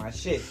to get my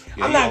shit.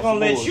 Yeah, I'm not going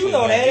to let you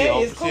know that.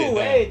 Hey, it's cool.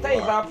 Hey,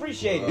 thanks, I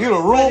appreciate it. You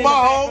done ruined my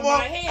home.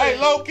 Hey,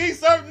 low-key,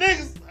 certain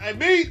niggas, hey,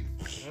 me,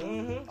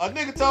 a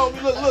nigga told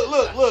me,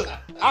 look.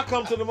 I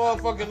come to the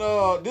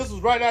motherfucking, this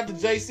was right after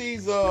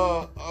JC's,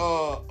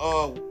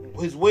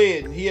 his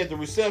wedding. He had the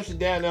reception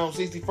down there on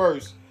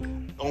 61st.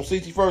 On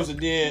 61st, and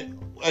then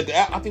at the,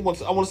 I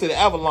want to say the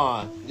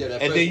Avalon. Yeah,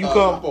 that and place, then you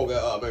come.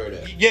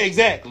 Yeah,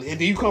 exactly. And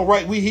then you come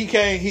right. They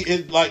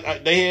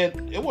had.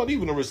 It wasn't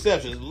even a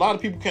reception. A lot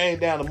of people came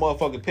down to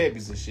motherfucking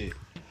Peppies and shit.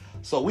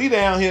 So we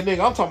down here,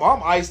 nigga.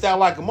 I'm iced out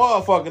like a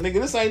motherfucker, nigga.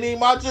 This ain't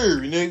even my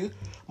jury, nigga.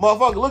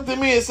 Motherfucker looked at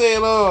me and said,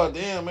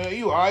 damn man,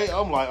 you alright?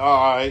 I'm like,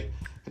 alright.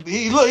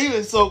 He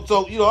didn't.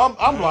 So you know,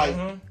 I'm like,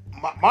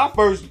 my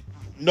first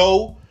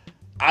no.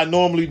 I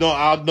normally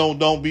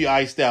don't be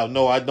iced out.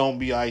 No, I don't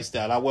be iced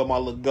out. I wear my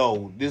little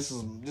gold. This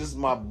is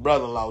my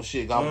brother-in-law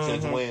shit. I'm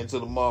just wearing to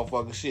the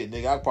motherfucking shit,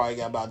 nigga. I probably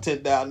got about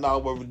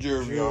 $10,000 worth of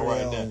jewelry on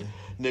right now,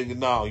 nigga.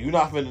 No, you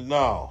not finna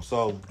know.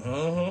 So,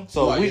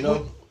 Why, we, you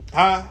know?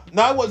 huh?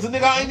 No, it wasn't,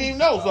 nigga. I ain't even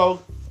know.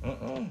 So,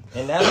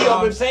 and that's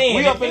what I'm saying.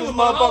 We up in this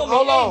motherfucker.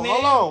 Hold on.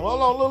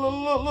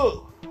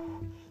 Look.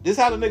 This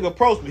how the nigga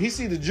approached me. He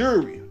see the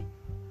jewelry.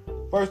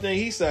 First thing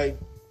he say,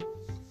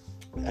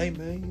 "Hey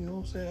man, you know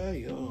what I'm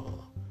saying? Hey,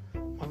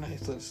 my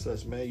name's such and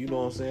such, man. You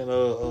know what I'm saying?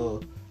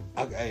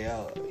 I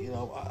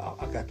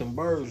got them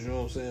birds, you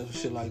know what I'm saying? Some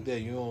shit like that,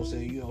 you know what I'm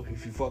saying? You know,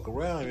 if you fuck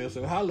around, you know what I'm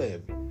saying? Holla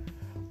at me."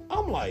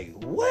 I'm like,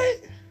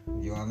 what?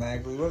 You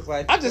automatically look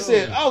like I was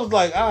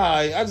like,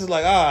 all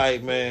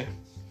right, man.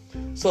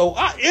 So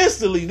I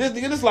instantly,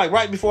 this like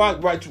right before I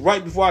got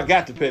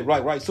the pep,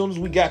 right, as soon as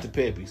we got the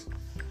peppies.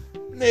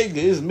 Nigga,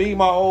 it's me,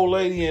 my old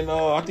lady, and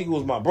I think it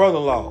was my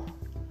brother-in-law.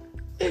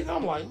 Nigga,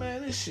 I'm like,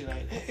 man, this shit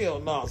ain't hell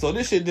no. So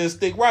this shit didn't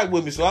stick right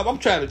with me. So I'm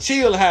trying to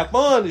chill and have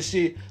fun and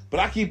shit, but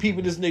I keep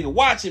peeping this nigga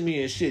watching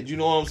me and shit. You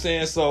know what I'm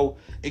saying? So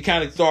it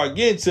kind of started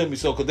getting to me.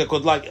 So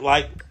cause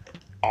like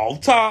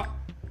off top,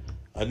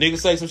 a nigga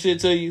say some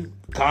shit to you,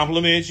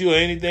 compliment you or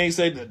anything,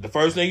 say the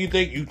first thing you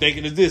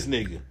thinking is this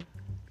nigga.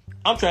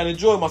 I'm trying to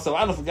enjoy myself.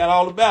 I done forgot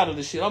all about it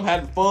and shit. I'm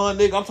having fun,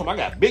 nigga. I'm talking I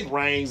got big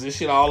rings and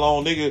shit all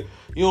on, nigga.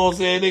 You know what I'm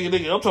saying, nigga?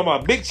 I'm talking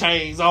about big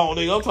chains on,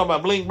 nigga. I'm talking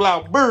about bling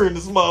blah burn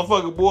this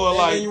motherfucker, boy. And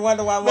like, you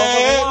wonder why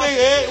man,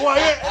 nigga.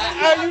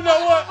 Hey, you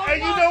know what?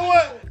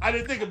 I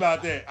didn't think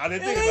about that. I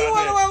didn't think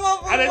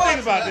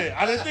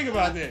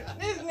about that.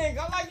 This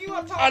nigga, like you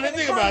up talking. I didn't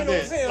think about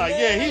that. Like,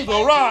 yeah, he was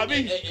gonna rob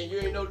me. And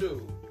you ain't no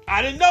dude.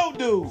 I didn't know,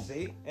 dude.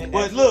 See?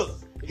 But look,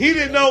 he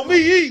didn't know me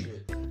either.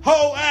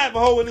 Whole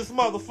Ivanhoe in this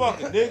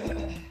motherfucker,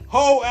 nigga.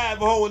 Whole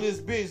Ivanhoe in this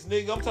bitch,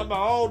 nigga. I'm talking about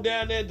all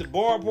down there at the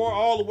bar,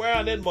 all the way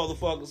around that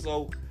motherfucker.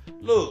 So,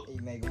 look.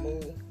 You make a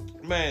move.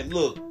 Man,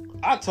 look.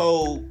 I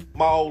told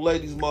my old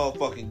lady's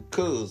motherfucking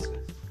cousin.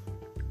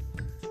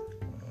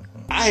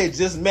 I had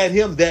just met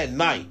him that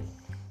night.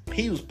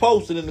 He was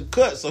posted in the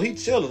cut, so he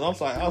chilling. I'm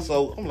like, all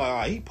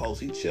right, he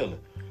posted, he chilling.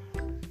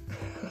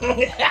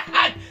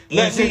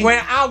 Which is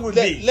where I would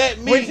be. Let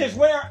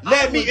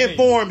me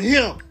inform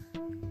him.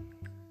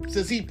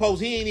 Since he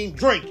posts, he ain't even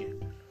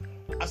drinking.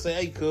 I say,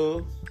 hey,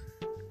 cuz.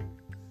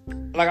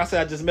 Like I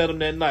said, I just met him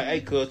that night.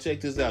 Hey, cuz,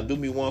 check this out. Do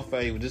me one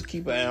favor. Just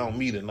keep an eye on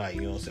me tonight.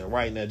 You know what I'm saying?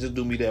 Right now, just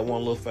do me that one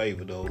little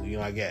favor, though. You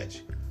know, I got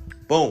you.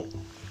 Boom.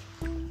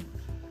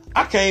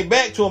 I came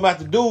back to him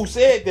after dude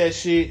said that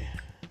shit.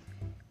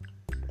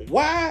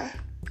 Why?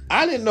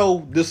 I didn't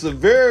know the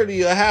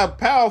severity of how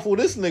powerful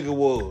this nigga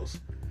was.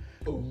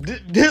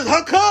 This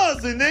her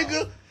cousin,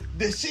 nigga.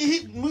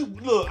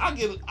 Look, I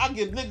get a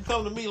nigga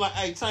come to me like,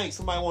 hey, Tank,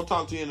 somebody want to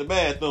talk to you in the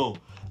bathroom.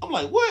 I'm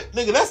like, what?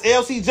 Nigga, that's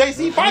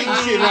LCJC fighting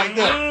shit right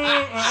there.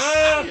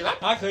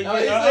 I couldn't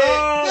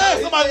yeah,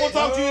 somebody want to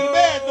talk to you in the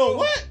bathroom.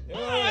 What? Yeah,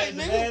 all right,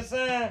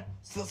 nigga.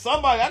 So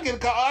somebody, I get a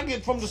call, I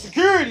get from the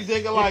security,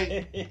 nigga,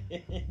 like,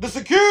 the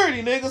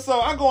security, nigga.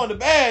 So I go in the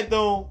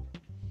bathroom.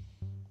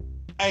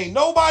 Ain't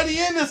nobody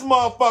in this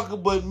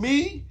motherfucker but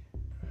me,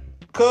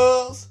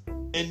 cuz,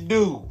 and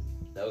dude.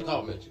 That was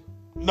compliment you.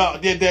 No,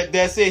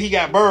 that said he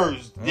got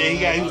birds.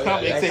 Yeah, he was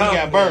complimenting. Said he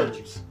got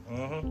birds.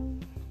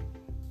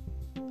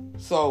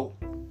 So,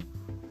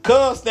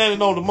 cuz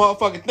standing on the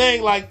motherfucking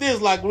thing like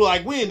this, like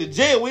we in the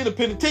jail, we in the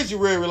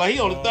penitentiary, like he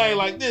on the thing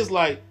like this,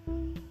 like.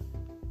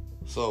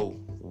 So,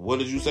 what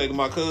did you say to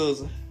my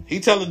cousin? He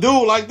tell the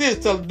dude like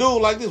this.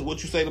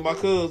 What you say to my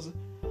cousin?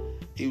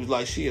 He was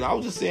like, shit, I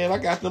was just saying I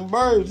got them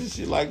birds and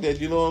shit like that.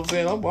 You know what I'm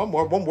saying? I'm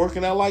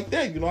working out like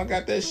that. You know, I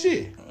got that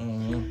shit.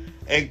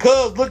 And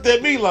cuz looked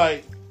at me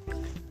like,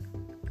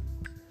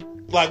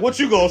 what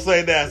you gonna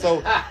say now?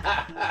 So,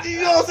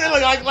 you know what I'm saying?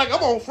 Like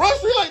I'm on Front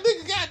Street. Like,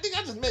 nigga,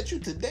 I just met you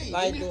today.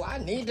 Like, nigga. do I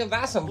need to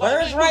buy some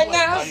birds right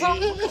now or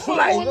something?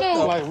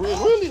 Like,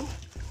 really?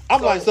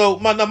 I'm like, so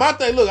my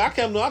thing. Look, I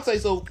say,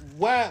 so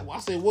why? I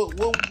say, what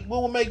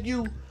would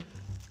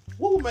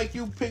make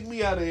you pick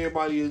me out of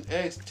everybody and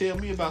tell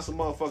me about some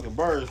motherfucking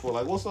birds for?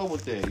 Like, what's up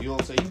with that? You know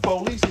what I'm saying? You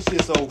police and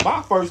shit. So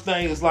my first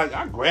thing is like,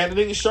 I grabbed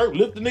the nigga's shirt,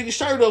 lift the nigga's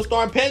shirt up,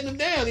 start patting him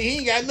down, and he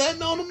ain't got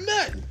nothing on him,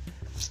 nothing.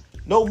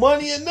 No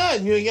money or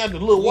nothing. You ain't got the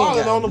little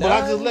wallet on him, but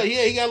I just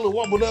he got a little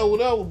wallet,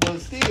 whatever, but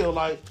still,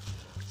 like,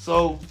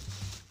 so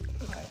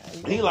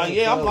he like,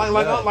 yeah, I'm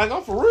like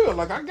I'm for real.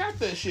 Like, I got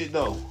that shit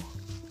though.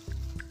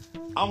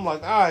 I'm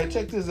like, all right,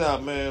 check this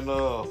out, man.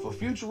 For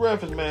future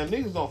reference, man,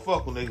 niggas don't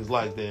fuck with niggas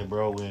like that,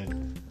 bro.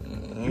 And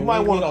you might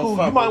want to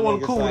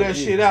cool that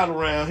shit out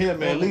around here,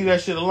 man. Leave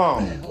that shit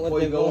alone.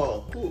 Before you go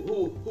on,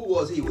 who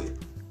was he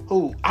with?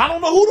 Who? I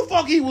don't know who the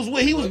fuck he was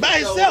with. He was by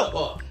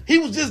himself. He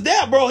was just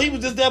there, bro. He was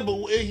just there, but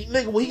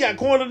nigga, when he got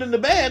cornered in the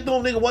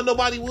bathroom, nigga, wasn't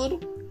nobody with him.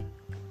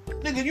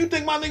 Nigga, you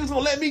think my niggas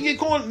gonna let me get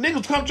cornered?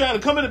 Niggas trying to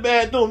come in the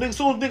bathroom. Nigga,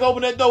 soon as nigga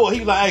open that door,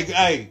 he like,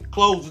 hey,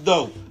 close the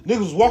door. Niggas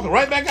was walking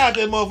right back out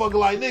that motherfucker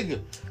like, nigga.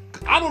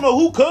 I don't know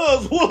who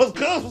Cuz was.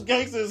 Cuz was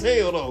gangster as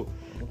hell though.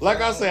 Like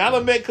I say, I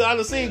done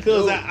seen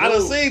Cuz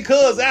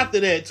after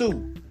that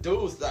too.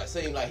 dudes like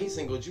seem like he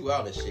singled you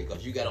out and shit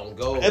because you got on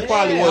gold. That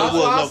probably what it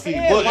was, low key.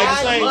 But at the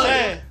same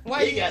time,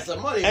 He got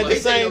some money. at but the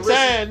he same taking a risk.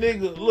 time,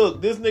 nigga,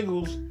 look, this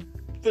nigga was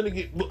finna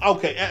get.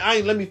 Okay, I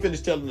ain't. Let me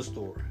finish telling the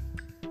story.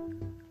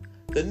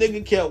 The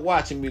nigga kept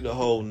watching me the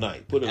whole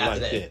night. Put it After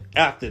like that. that.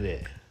 After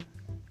that.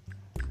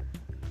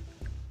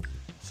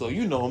 So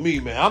you know me,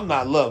 man. I'm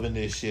not loving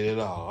this shit at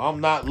all.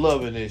 I'm not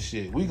loving this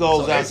shit. We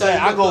goes So every outside.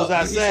 time you I goes look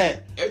up,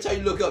 outside. Every time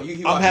you look up,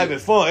 you I'm having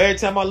fun. Every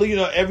time I look, you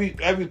know, every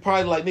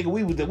probably like nigga,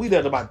 we there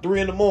at about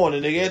 3 a.m,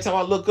 nigga. Every time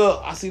I look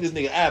up, I see this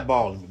nigga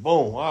eyeballing me.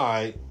 Boom. All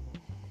right.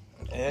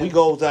 Yeah. We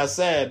goes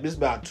outside. This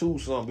about 2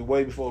 something,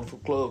 way before the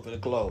club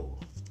finna close.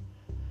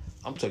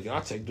 I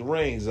take the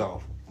reins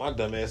off. My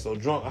dumb ass so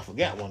drunk, I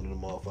forgot one of the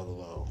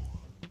motherfuckers on.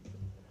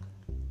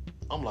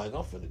 I'm like,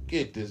 I'm finna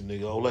get this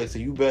nigga. Old lady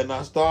said, you better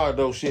not start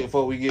those shit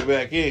before we get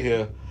back in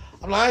here.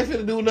 I'm like, I ain't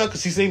finna do nothing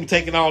because she seen me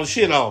taking all the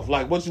shit off.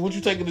 Like, what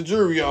you taking the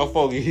jury off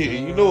for?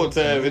 You know what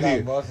time it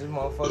is. Boss, this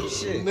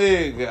motherfucking shit.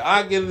 Nigga,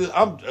 I get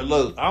it.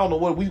 Look, I don't know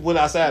what we went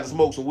outside to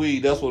smoke some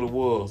weed. That's what it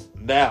was.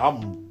 Now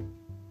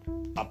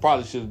I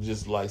probably should have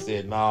just like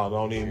said, nah,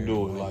 don't even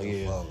do it. Like,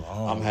 yeah,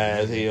 I'm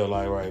high as hell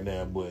like right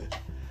now. But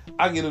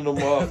I get in the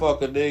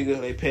motherfucker,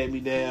 nigga. They pat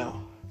me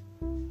down.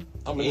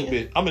 I'm in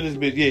this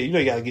bitch. Yeah, you know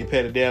you gotta get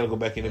patted down to go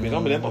back in the bitch.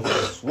 I'm in that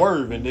motherfucker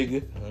swerving,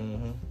 nigga.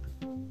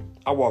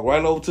 I walk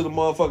right over to the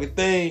motherfucking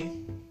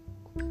thing.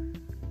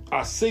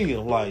 I see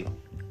him like,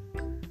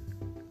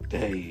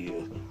 there he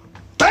is.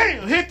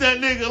 Damn, hit that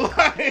nigga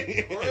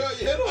like,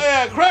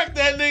 yeah, crack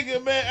that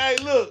nigga, man. Hey,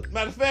 look,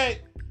 matter of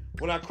fact,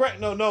 when I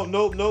cracked, no,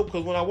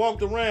 because when I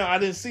walked around, I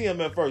didn't see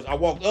him at first. I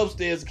walked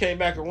upstairs and came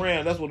back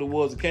around. That's what it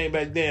was. It came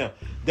back down.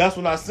 That's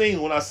when I seen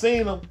him. When I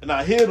seen him and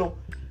I hit him,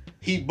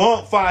 he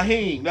bumped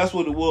Fahim. That's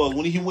what it was.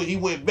 When he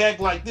went back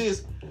like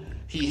this,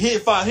 he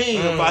hit Fahim.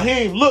 And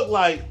Fahim looked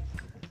like,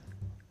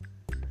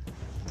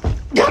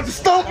 got the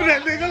stomp in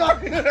that nigga.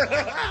 Like,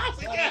 I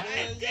said, God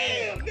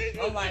damn,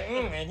 nigga. I'm like,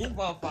 and he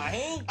bumped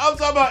Fahim. I'm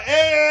talking about,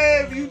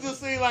 you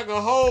just seen like a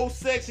whole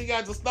section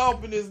got to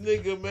stomp in this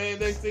nigga, man.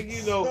 Next thing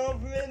you know,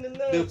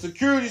 the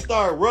security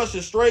started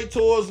rushing straight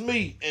towards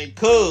me and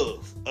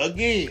Cuz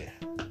again.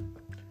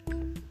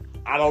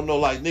 I don't know,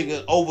 like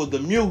nigga over the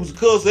music.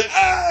 Cuz said,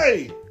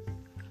 hey,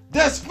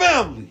 that's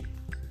family.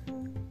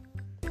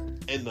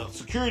 And the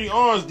security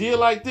arms did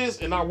like this,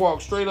 and I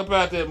walked straight up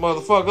out that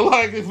motherfucker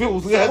like if it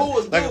was, like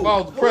if I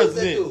was the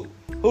president.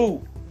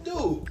 Who?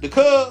 Dude. The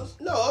Cuz?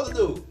 No, other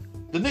dude.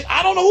 The nigga,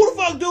 I don't know who the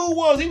fuck dude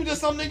was. He was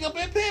just some nigga up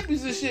at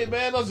Pappy's and shit,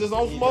 man. I was just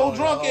on some old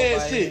drunk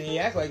ass shit. He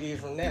act like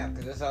he's from there,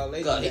 because that's how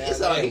they do. It's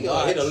like he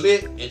gonna hit a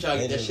lick and try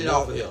to get that shit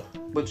off of him.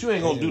 But you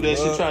ain't gonna do that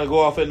shit trying to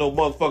go off at no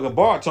motherfucking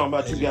bar talking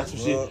about you got some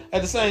shit.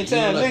 At the same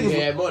time,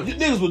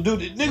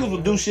 niggas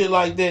would do shit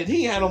like that.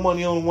 He ain't had no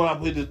money on him when I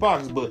put his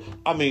pockets, but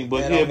he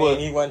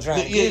wasn't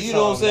trying to get you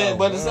know what I'm saying?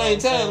 But at the same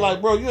time, like,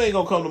 bro, you ain't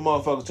gonna come to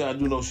motherfuckers trying to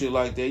do no shit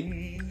like that.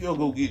 You gonna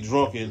go get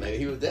drunk and maybe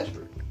he was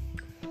desperate.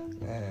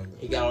 Man,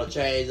 he got all the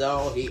chains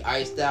on, he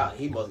iced out,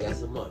 he must got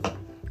some money.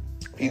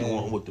 He the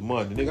one with the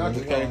money, nigga. I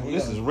just came.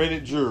 This is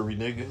rented jewelry,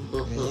 nigga.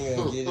 You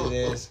gonna get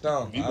his ass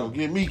stomped. You gonna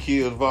get me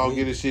killed if I don't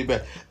get this shit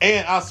back.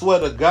 And I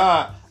swear to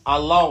God, I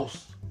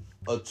lost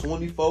a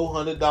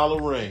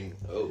 $2,400 ring.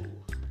 Oh.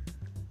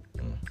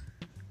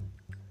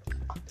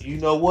 You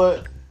know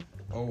what?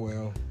 Oh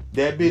well.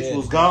 That bitch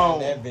was gone.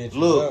 That bitch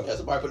look, that's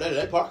somebody put that in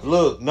their pocket.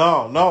 Look,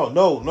 no.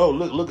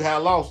 Look how I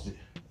lost it.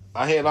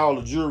 I had all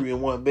the jewelry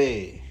in one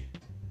bag.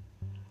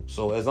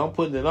 So as I'm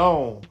putting it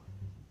on,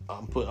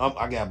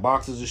 I got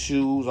boxes of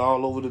shoes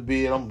all over the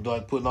bed. I'm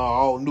like putting on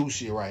all new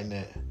shit right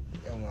now.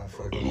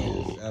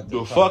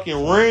 The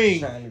fucking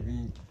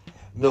ring.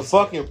 The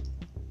fucking.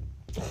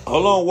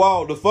 Hold on,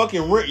 Wall. The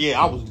fucking ring.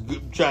 Yeah, I was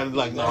trying to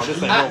like, no,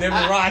 this ain't no.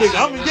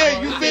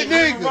 Nigga, you fit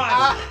nigga.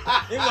 I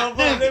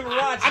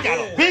got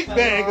a big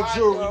bag of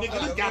jewelry,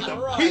 nigga. This got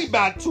to be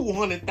about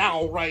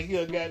 200,000 right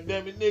here,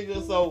 goddamn it,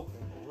 nigga. So,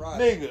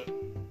 nigga.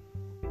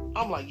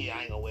 I'm like, yeah,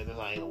 I ain't gonna wear this.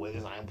 I ain't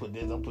put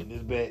this. I'm putting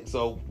this back.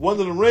 So one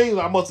of the rings,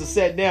 I must have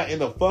sat down in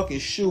the fucking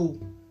shoe,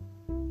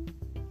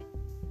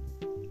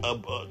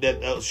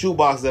 that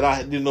shoebox that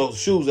I,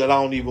 shoes that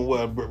I don't even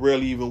wear,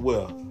 rarely even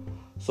wear.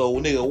 So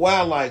nigga,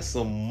 while like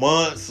some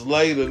months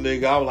later,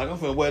 nigga, I was like, I'm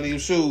finna wear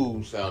these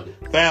shoes. Found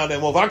that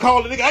motherfucker. I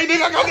called the nigga. Hey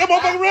nigga, I got that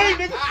motherfucking ring,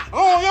 nigga.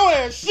 Oh, your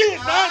ass shit,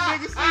 now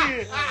nigga,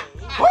 shit.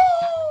 Woo,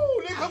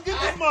 nigga, come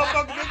get this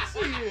motherfucker,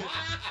 nigga, shit.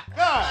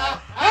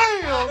 God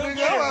damn,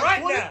 nigga.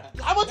 Right now.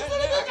 How much you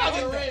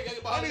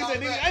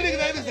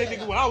say,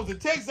 nigga, when I was in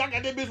Texas, I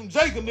got that bitch from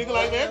Jacob, nigga,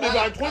 like that nigga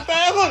like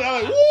 2,500.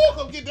 I like, woo,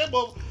 come get that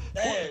motherfucker.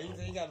 Damn, you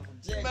think he got it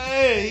from Jacob?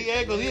 Man, he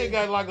ain't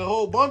got like a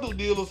whole bundle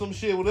deal or some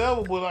shit,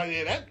 whatever. But like,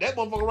 yeah, that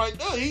motherfucker right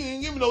there, he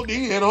didn't give me no deal.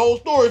 He had a whole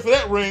story for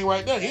that ring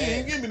right there. He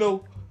didn't give me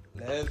no.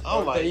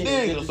 I'm like,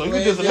 nigga, so you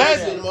can just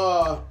imagine.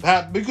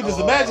 You can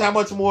just imagine how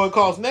much more it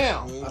costs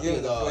now. You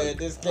give the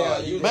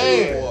discount.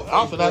 Man,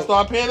 I'm finna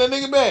start paying that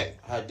nigga back.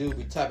 How dude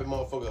be typing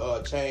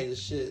motherfucker chains and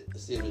shit to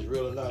see if it's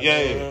real or not.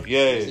 Yeah.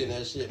 You seen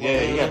that shit?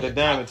 Yeah, you got the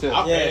diamond tip.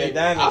 I paid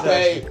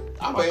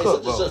such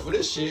cook, and such for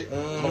this shit.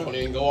 Motherfucker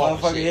didn't go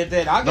off. Motherfucker hit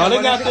that. I No, got they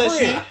one got at the that crib.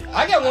 shit.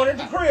 I got one at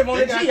the crib on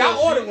the got G. that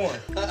I ordered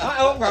shit. one.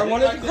 I got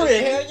one at the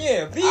crib. Hell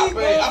yeah. Big I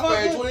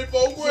motherfucker. paid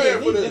 24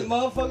 grand for This this.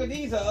 motherfucker,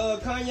 these are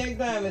cognac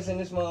diamonds in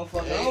this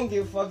motherfucker. I don't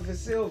give a fuck if it's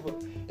silver.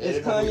 It's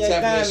they cognac tapping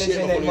that diamonds shit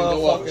in that before they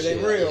go off motherfucker. and They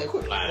shit. real. Yeah,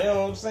 quit lying. You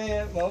know what I'm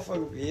saying?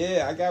 Motherfucker,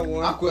 yeah, I got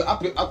one I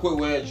quit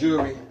wearing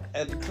jewelry.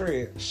 at the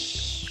crib.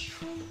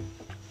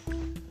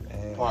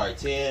 Man. Probably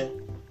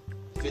 10,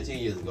 15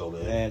 years ago,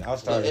 man. Man, I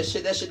started.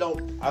 That shit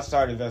don't. I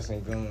started investing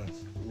in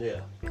guns.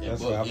 Yeah.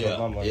 That's where I put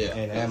my money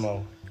and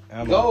ammo.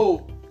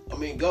 Gold,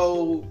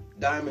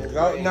 diamonds.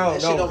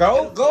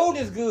 Gold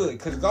is good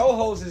because gold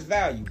holds its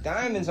value.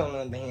 Diamonds, on the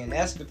other hand,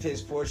 that's the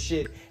piss poor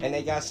shit, and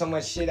they got so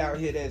much shit out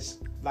here that's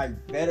like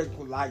better,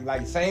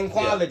 like same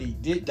quality.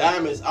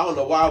 Diamonds. I don't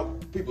know why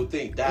people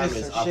think diamonds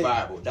Listen, are shit.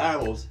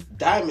 viable.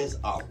 Diamonds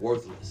are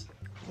worthless.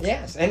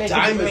 Yes, and they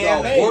Diamonds be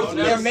man-made. are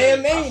worthless. They're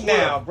man-made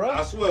now, bro.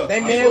 I swear. They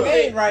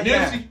man-made right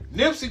now.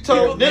 Nipsey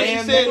told.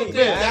 Nipsey said it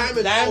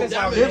best. Diamonds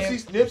are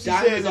Nipsey said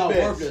Diamonds it are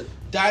best. worthless.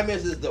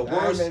 Diamonds is the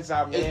worst. Diamonds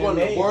are It's one of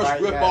the man-made worst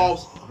right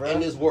rip-offs now, in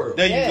this world.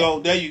 There Yeah. you go.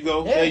 There you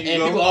go. Yeah. There And you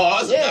people, go.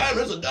 it's a diamond,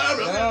 it's a diamond,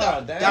 it's a Nah,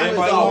 diamond. diamonds Diamonds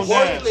Everybody are wants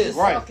diamonds. worthless.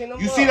 Right. Fucking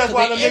them You see, that's up.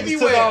 why the They niggas took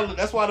everywhere. all.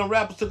 That's why them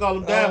rappers took all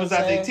them Know what I'm diamonds out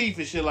their saying? teeth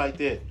and shit like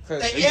that.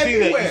 Cause They You see that?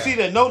 everywhere. You see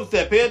that? Notice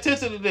that. Pay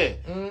attention to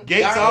that.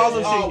 Gates, Diamonds all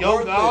them are shit. Yo, all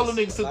worthless.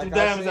 them niggas took Like them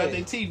I diamonds out said.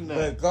 their teeth now.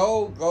 But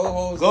gold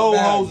holds Gold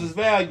its value. holds its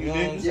value, You know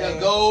what I'm nigga. saying?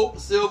 Yeah, gold,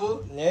 silver.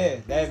 Yeah,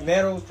 that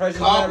metals, precious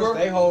Copper. metals,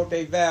 they hold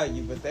their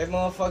value. But that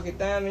motherfucking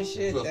diamond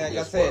shit, Look, like I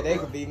yes, said, they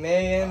bro. could be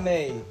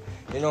man-made.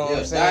 You know what Yeah,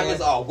 I'm saying?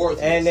 diamonds are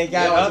worthless. And they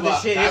got Yeah, other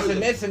about shit.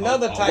 diamonds It's are-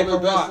 another are type women's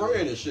of best rock.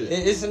 friend and shit.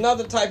 It's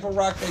another type of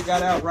rock they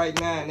got out right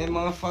now, and that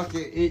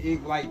motherfucker,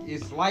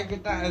 it's like a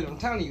diamond. I'm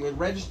telling you, it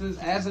registers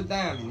as a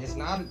diamond. It's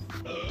not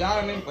a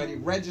diamond, but it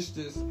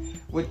registers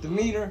with the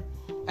meter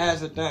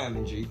as a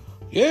diamond. G.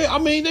 Yeah, I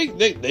mean they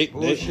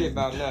Bullshit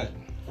about nothing.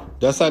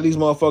 That's how these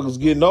motherfuckers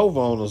getting over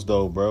on us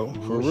though, bro. For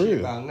Bullshit real.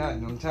 about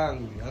nothing. I'm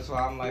telling you. That's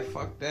why I'm like,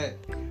 fuck that.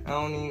 I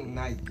don't even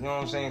like. You know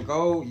what I'm saying?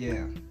 Gold,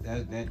 yeah.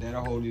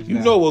 That'll hold you. You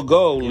know what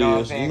gold You know what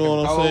I'm is. saying? You know what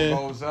I'm 'Cause saying?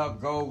 gold goes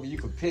up, gold. You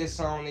could piss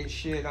on it,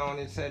 shit on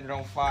it, set it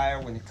on fire.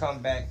 When it come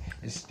back,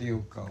 it's still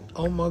gold.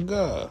 Oh my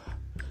God.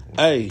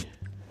 Hey,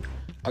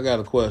 I got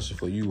a question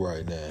for you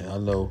right now. I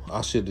know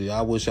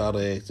I wish I'd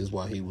have asked this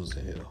while he was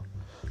in here.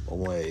 I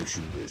want to ask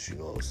you this, you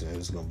know what I'm saying?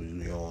 It's gonna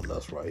be on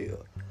us right here.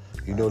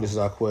 You know this is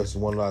our question,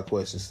 one of our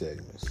question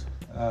segments.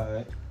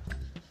 Alright.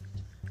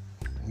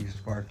 You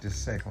spark this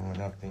second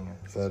one up then.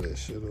 Fat that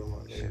shit on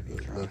my Should be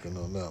nigga. dry. Looking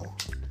on that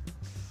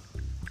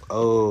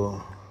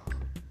one.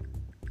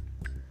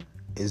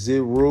 Is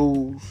it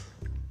rules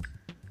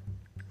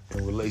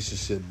in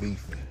relationship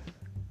beefing?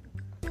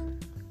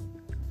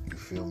 You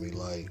feel me?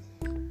 Like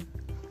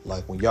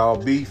when y'all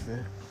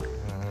beefing,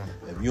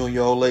 if you and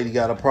your old lady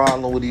got a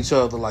problem with each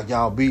other, like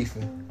y'all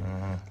beefing,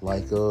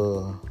 like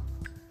you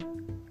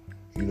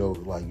know,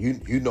 like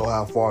you know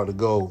how far to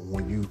go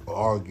when you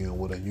arguing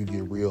with her, you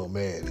get real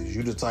mad. Is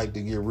you the type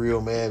to get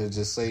real mad and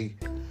just say,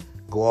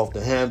 go off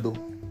the handle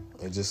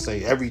and just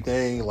say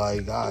everything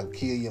like I'll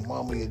kill your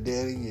mama, your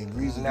daddy, your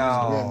greasy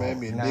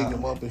grandmammy, and dig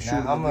him up and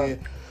shoot him again?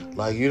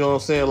 Like, you know what I'm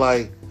saying?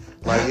 Like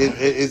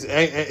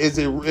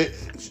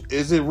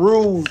is it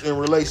rules in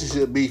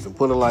relationship beefing?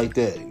 Put it like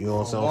that. You know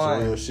what I'm saying? On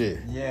some real shit.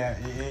 Yeah,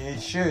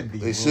 it should be.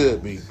 It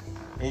should be.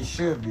 It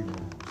should be rules.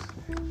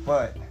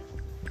 But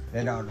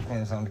that all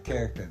depends on the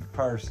character of the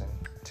person,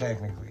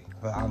 technically.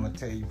 But I'm going to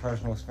tell you,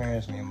 personal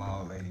experience, me and my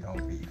old lady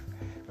don't beef.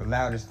 The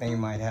loudest thing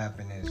might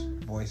happen is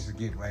voices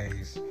get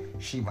raised.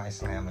 She might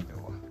slam a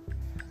door.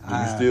 Do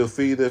you still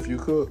feed if you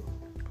cook?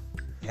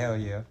 Hell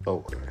yeah.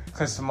 Okay.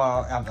 Because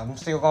tomorrow, I'm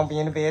still going to be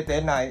in the bed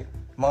that night.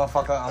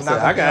 Motherfucker, I'm not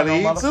I going to gotta be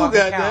eat on too, no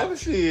motherfucking goddamn couch.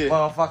 shit.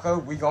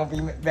 Motherfucker, we going to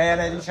be mad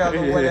at each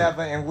other, Yeah.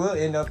 whatever, and we'll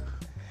end up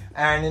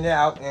ironing it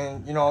out,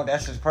 and, you know,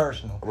 that's just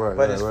personal. Right,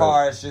 but right, as right.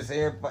 far as just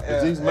everybody,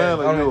 Is these mine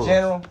or on the yours?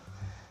 general,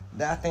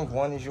 I think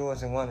one is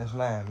yours and one is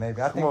mine,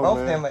 maybe. I think on,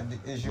 both man. of them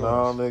is yours.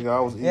 No, nigga, I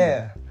was eating.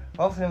 Yeah,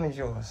 both of them is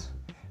yours.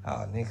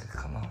 Oh, nigga,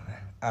 come on,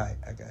 man. All right,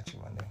 I got you,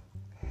 my nigga.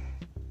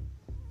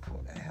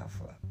 Pull that half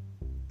up.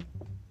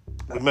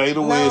 We made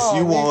a wish.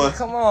 You nigga, won.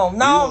 Come on.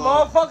 No,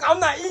 motherfucker, I'm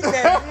not eating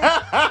that, G.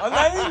 I'm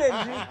not eating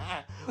that, G.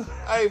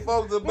 Hey,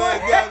 folks, the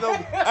bag got on.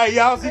 Hey,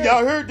 y'all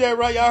heard that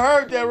right? Y'all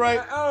heard that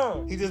right?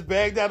 He just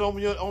bagged that on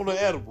me on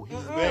the edible. He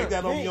just bagged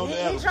that on me on the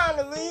He edible. trying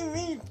to leave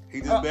me He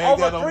just bagged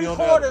that on me on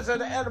the over edible. 3/4 of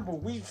the edible.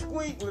 We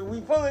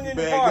pulling in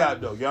the Bagged car. out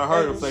though. Y'all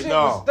heard him And say the shit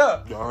no. was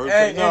stuck. Y'all heard him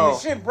And say no. the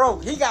shit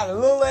broke. He got a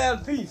little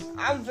ass piece.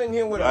 I'm sitting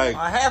here with a Hey.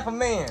 half a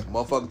man.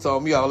 Motherfucker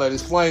told me all that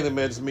explaining,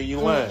 man. Just mean you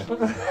lying.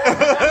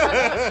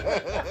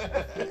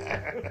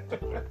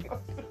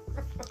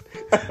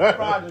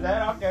 Roger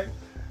that, okay.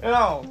 You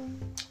know,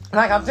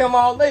 like I'm telling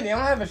my old lady, I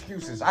don't have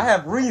excuses. I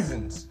have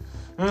reasons.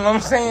 You You know what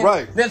I'm saying?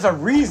 Right. There's a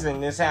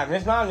reason this happened.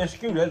 It's not an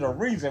excuse. There's a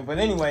reason. But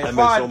anyway,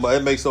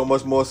 It makes so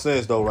much more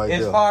sense though, right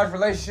as there. far as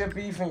relationship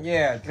beef, and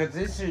yeah, because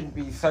there shouldn't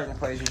be certain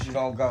places you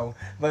don't go.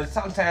 But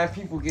sometimes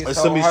people get There's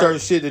so some hurt. certain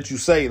shit that you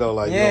say though,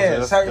 like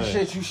Yeah, certain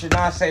shit. shit you should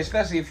not say,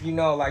 especially if you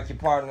know like your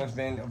partner's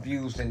been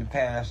abused in the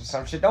past or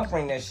some shit. Don't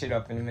bring that shit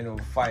up in the middle of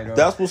a fight. Or,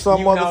 That's what some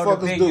you know, the motherfuckers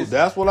do. biggest-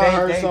 That's what I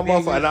heard they some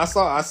biggest- motherfuckers.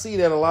 And I see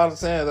that a lot of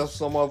times. That's what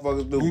some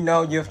motherfuckers do. You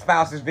know your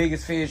spouse's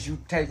biggest fear is you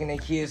taking their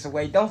kids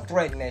away. Don't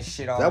threaten that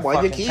shit all That's the why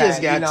your fucking kids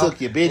time, got you know?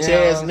 took, you bitch You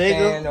know ass what I'm nigga.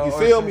 saying? You Or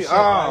feel some me? shit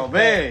Oh like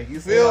man, that. you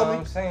feel know me? what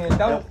I'm saying?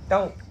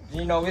 Don't.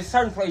 You know, it's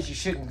certain places you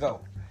shouldn't go.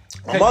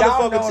 A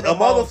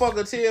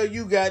motherfucker tell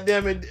you,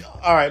 goddamn it.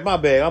 All right, my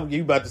bad.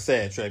 You about to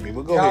sidetrack me,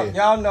 but go ahead.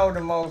 Y'all know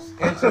the most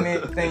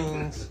intimate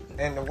things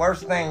and the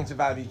worst things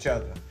about each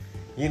other.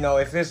 You know,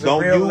 if it's a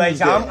Don't real use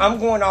relationship, that. I'm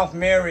going off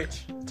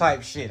marriage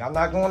type shit. I'm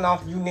not going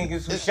off you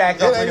niggas who shack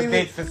up with a ain't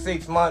bitch for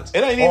 6 months. It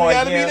ain't even or a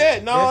got to be year.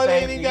 that. No, This it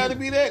ain't even for got you. to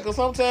be that. Cause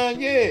sometimes,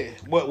 yeah.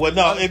 Well,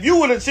 no. If you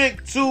with a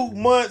chick 2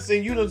 months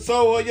and you done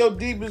told her your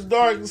deepest,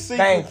 darkest secret,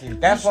 Thank you.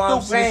 That's what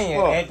I'm stupid as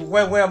saying. fuck. And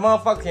where a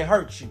motherfucker can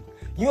hurt you.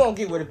 You don't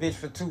get with a bitch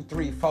for 2,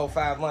 3, 4,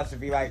 5 months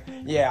and be like,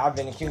 yeah, I've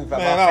been accused by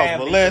Man, my I was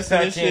family. molested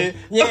for and touching. shit.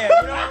 Yeah, you know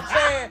what I'm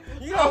saying?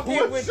 You don't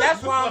get with.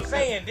 That's what I'm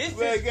saying. This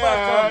Man, is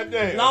God fucking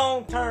damn.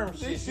 long term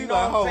shit. She You know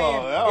like, what I'm saying?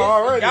 hold on.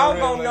 Already Y'all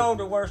already gonna like- know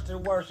the worst of the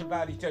worst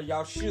about each other.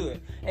 Y'all should,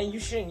 and you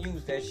shouldn't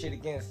use that shit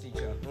against each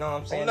other. You know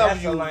what I'm saying? Don't never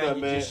That's a use line that,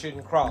 you man. just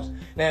shouldn't cross.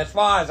 Now, as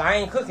far as I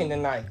ain't cooking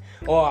tonight,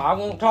 or I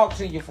won't talk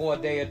to you for a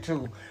day or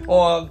two,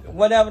 or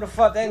whatever the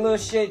fuck that little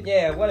shit,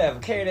 yeah, whatever.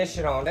 Carry that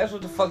shit on. That's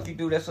what the fuck you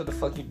do. That's what the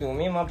fuck you do.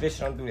 Me and my bitch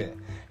don't do that.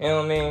 You know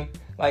what I mean?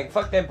 Like,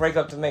 fuck that break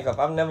up to make up.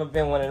 I've never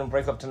been one of them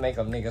break up to make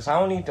up niggas. I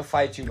don't need to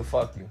fight you to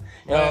fuck you.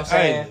 You know what I'm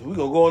saying? Hey, we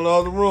gonna go in the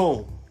other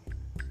room.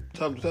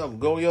 Tell them,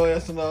 go your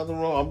ass in the other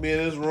room. I'll be in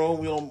this room.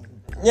 We don't.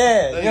 Yeah,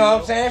 There you you know what go.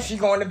 I'm saying? She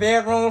go in the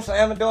bedroom,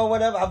 slam the door,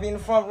 whatever. I'll be in the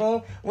front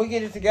room. We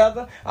get it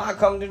together. I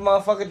come to the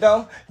motherfucking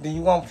door. Do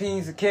you want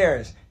peas or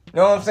carrots? You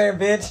know what I'm saying,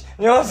 bitch?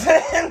 You know what I'm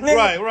saying? Nigga?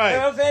 Right. You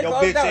know what I'm saying? Your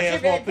Close bitch the door. ass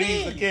She want been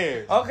peas or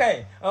carrots. Okay,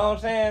 you know what I'm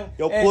saying?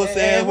 Your pussy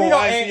ass we want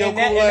don't- ice in your and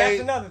that's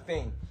Kool-Aid. another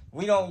thing.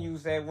 We don't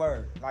use that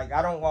word. Like,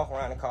 I don't walk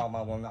around and call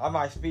my woman. I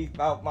might speak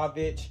about my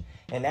bitch,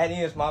 and that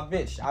is my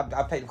bitch.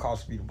 I pay the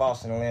cost to be the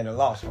boss in the land of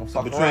lost. Don't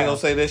fuck But you ain't around. gonna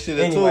say that shit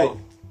Anyway.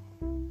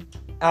 to her.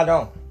 I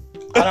don't.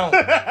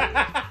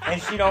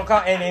 And she don't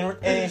call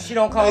and she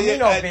don't call me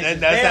no Yeah, bitch.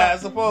 and that's how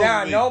it's supposed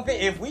to be. No,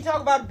 if we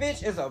talk about a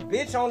bitch, it's a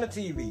bitch on the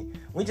TV.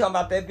 We talking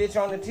about that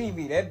bitch on the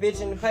TV, that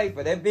bitch in the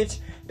paper, that bitch.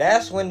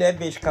 That's when that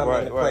bitch come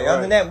into play.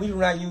 Other than that, we do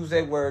not use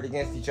that word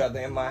against each other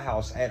in my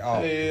house at all.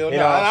 Hell you no. know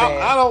what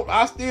I'm saying?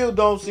 I still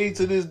don't see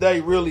to this day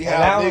really And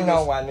how I don't know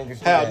niggas why niggas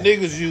do that.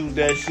 niggas use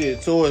that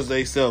shit towards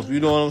themselves. You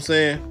know what I'm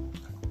saying?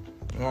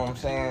 You know what I'm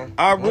saying?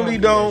 I We really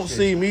do that don't shit.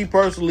 see me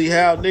personally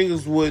how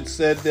niggas would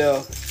sit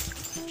there.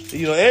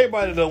 You know,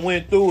 everybody done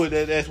went through it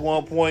at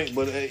one point,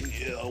 but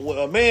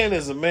a man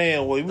is a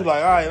man. Well, you be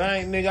like, all right,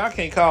 I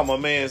can't call my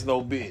man's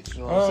no bitch. You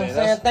know what I'm saying?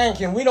 That's- Thank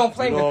you. We don't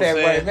play You know with what that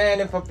I'm way, saying? man.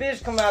 If a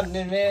bitch come out,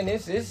 then man,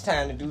 it's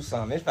time to do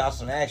something. It's about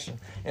some action.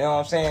 You know what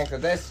I'm saying?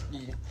 Because that's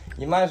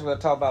you might as well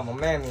talk about my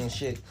mammy and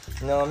shit.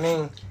 You know what I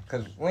mean?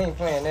 Because we ain't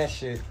playing that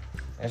shit.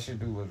 That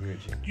shit do look good,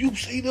 shit. You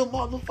see them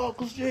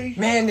motherfuckers, Jay?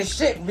 Man, this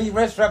shit be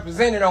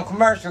misrepresented on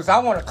commercials. I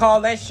want to call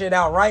that shit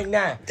out right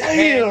now. Damn.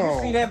 Man,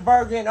 you see that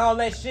burger and all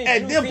that shit.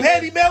 And you them see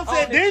patty that melts on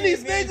at the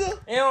Denny's, TV. nigga?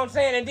 You know what I'm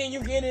saying? And then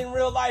you get it in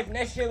real life, and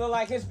that shit look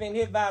like it's been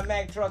hit by a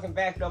Mack truck and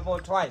backed up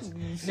on twice.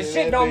 The said shit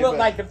that don't bitch look back-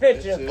 like the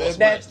picture. that shit-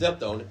 That,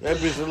 Stepped on it. That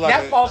bitch look like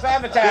that's false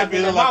advertising. that bitch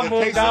in look my like a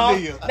book, dog.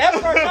 quesadilla. That's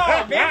for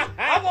dog, bitch.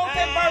 I want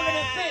that burger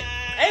to sit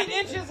 8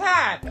 inches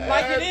high,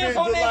 like it is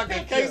on that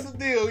like picture. a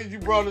quesadilla. You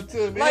brought it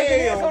to me. Like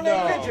it is Hell on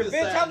that no. picture,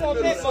 bitch. I want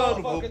that Son of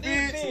a motherfucker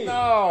this bitch, big.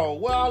 no.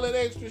 Where all that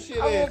extra shit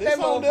I at? want This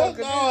that on there? motherfucker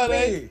No, it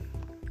this ain't. big.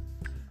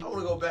 I want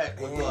to go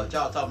back with what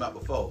y'all talking about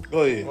before.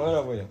 Go ahead. What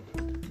up with it?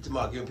 You talking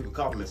about giving people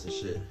compliments and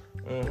shit.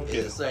 Mm-hmm. Is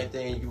it the same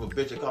thing you give a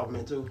bitch a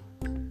compliment too?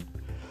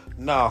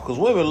 Nah, cause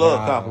women love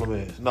Nah.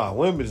 compliments. Nah,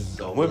 women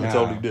Nah.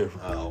 totally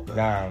different. Oh, okay.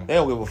 Nah. They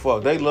don't give a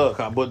fuck. They love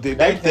compliments. But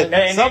They think-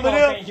 and some they of gonna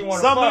them, think you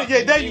wanna some of fuck. them,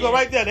 yeah, there you go,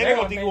 right there. They They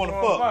gonna think you wanna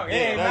fuck. It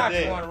ain't Yeah, not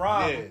that's you wanna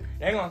rob yeah. them.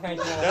 They gonna think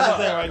you wanna That's fuck.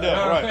 the thing right there, You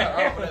know what I'm right.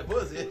 saying? Oh, that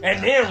pussy.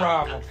 And then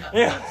rob them. You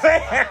know what I'm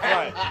saying?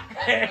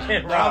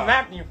 Right. Rob them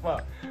after you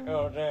fuck. You know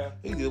what I'm saying?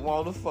 He just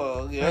want to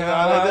fuck. Yeah, Yeah,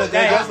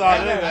 that's all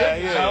that's that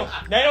is. it, Yeah.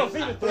 so They don't see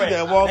the He threat.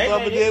 just walks They up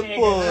say and this get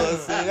nigga-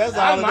 pussy. That's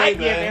I all might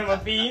they give man. him a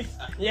piece.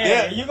 Yeah,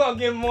 Yeah. you gonna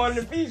give him more than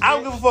a piece. I don't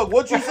bitch. give a fuck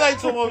what you say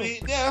to him.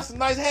 Yeah, that's a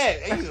nice hat.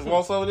 And he just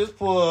walks over this You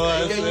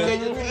pussy.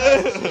 can't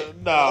just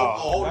No.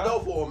 hold the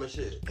door for him and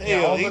shit.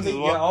 Hell, he just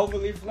You're want.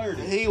 overly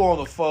flirty. He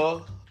want to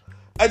fuck.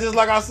 I just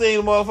like I seen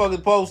the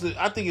motherfucker posted.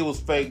 I think it was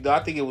fake though. I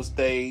think it was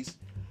staged.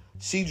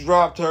 She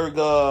dropped her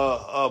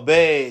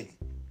bag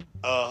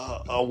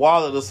a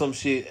wallet or some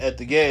shit at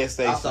the gas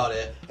station. I saw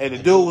that. And the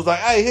dude was like,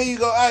 "Hey, here you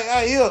go.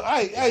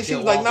 Hey." She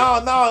was like, "No,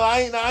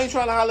 I ain't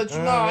trying to holler at you.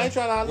 No, I ain't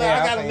trying to holler.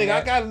 Yeah,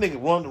 I got a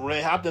nigga.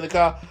 Ran, hopped in the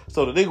car.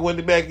 So the nigga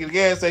went back to the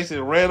gas station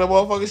and ran the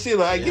motherfucking shit.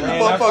 Like, give me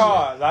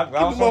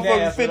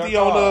motherfucking 50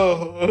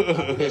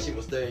 on Yeah, she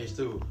was staged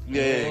too.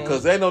 Yeah,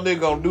 cause ain't no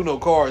nigga gonna do no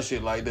car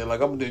shit like that.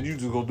 Like, you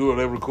just gonna do it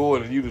every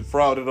record and you just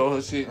frauded on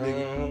her shit,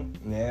 nigga.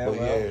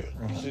 Yeah,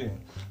 But shit.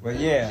 But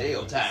yeah.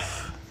 Jail time.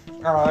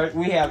 All right,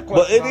 we have a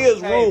But question. it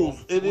is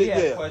rules. We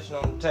have a question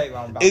on the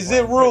table. Is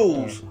it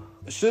rules?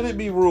 Should it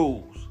be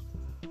rules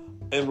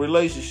in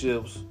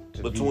relationships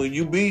between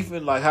you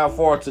beefing, like how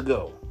far to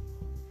go?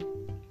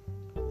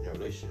 Yeah,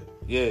 they should.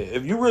 Yeah,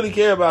 if you really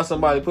care about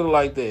somebody, put it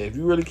like that. If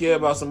you really care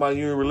about somebody,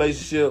 you're in a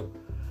relationship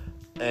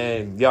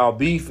and y'all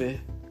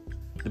beefing,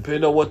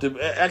 depending on what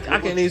I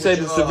can't even say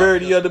the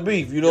severity of the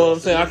beef. You know what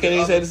I'm saying? I can't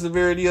even say the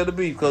severity of the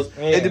beef because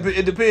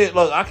it depends.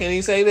 Look, I can't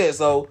even say that.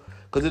 So.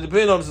 Cause it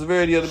depends on the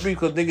severity of the beef.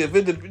 Cause nigga,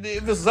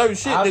 if it's certain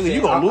shit, nigga, you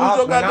gonna lose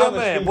your goddamn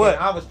man. But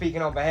I was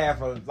speaking on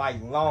behalf of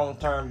like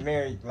long-term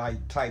married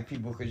like type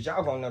people, cause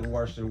y'all gonna know the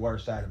worst of the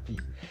worst side of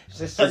people.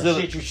 It's certain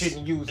shit you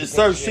shouldn't use. It's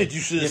certain shit you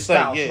shouldn't say.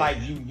 Yeah, like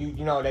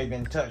you know they've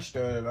been touched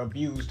or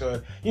abused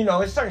or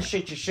it's certain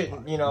shit you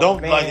shouldn't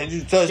don't like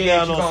you touch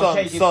down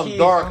on something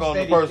dark on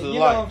the person's life. You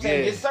know what I'm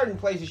saying? There's certain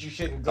places you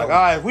shouldn't go. Like, all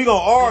right, if we gonna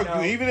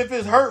argue, even if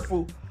it's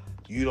hurtful.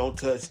 You don't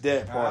touch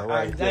that part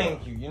right there.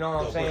 Thank you. You know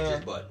what I'm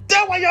saying?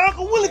 That's why your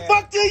Uncle Willie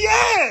fucked your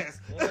ass.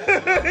 You know what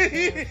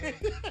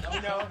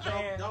I'm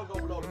saying? Don't go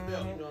below the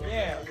belt. You know what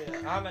Yeah.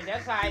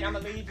 That's all right. I'm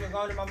going to leave you and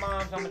go to my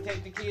mom's. I'm going to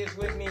take the kids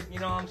with me.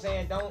 You know what I'm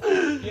saying? Don't,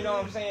 you know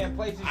what I'm saying?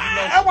 Places you know.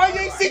 That's why you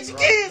ain't seen your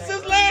kids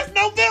since last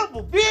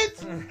November,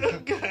 bitch.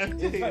 God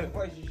There's damn. certain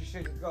places you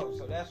shouldn't go.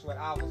 So that's what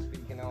I was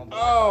speaking on.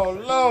 Oh,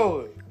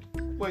 Lord.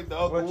 Wait, the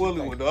Uncle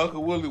Willie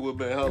would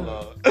man, hold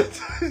on.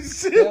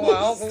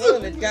 Uncle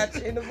Willie got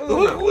you in the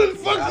mood. Uncle Willie,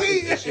 fuck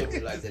he? me. That shit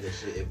be like that.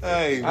 Shit.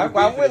 Hey,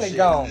 why Willie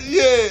gone?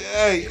 Yeah,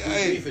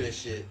 hey. Beef for this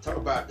shit. Talk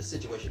about the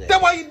situation.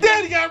 That's why your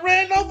daddy got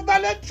ran over by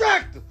that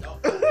tractor.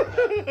 Don't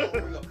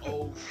bring up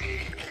old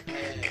shit,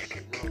 past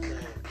shit. You know what I'm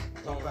saying?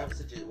 Talk about the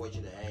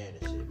situation at hand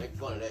and shit. Make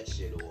fun of that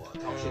shit or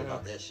talk shit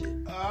about that shit.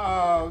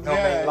 Oh, don't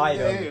make light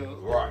of it.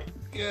 Right.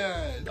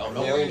 God. Don't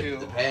know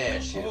the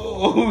past shit.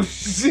 Oh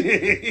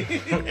shit.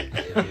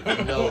 If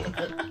you know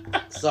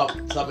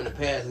something in the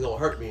past is gonna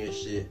hurt me and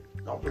shit,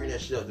 don't bring that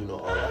shit up. Do no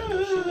shit. You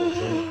know what I'm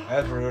saying?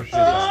 That's real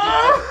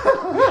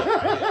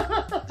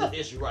shit.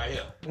 This issue right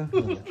here.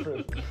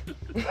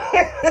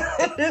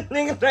 This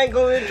nigga ain't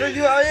gonna intro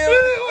you out here.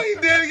 Why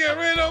your daddy got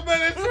ran over by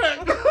that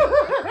tractor?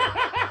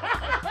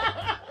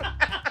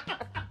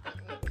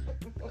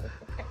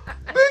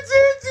 Bitch,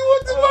 hit you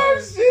with the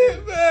worst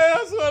shit, man. I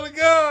swear to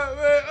God,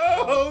 man.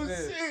 Oh,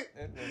 shit.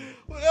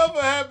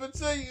 Whatever happened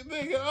to you,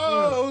 nigga?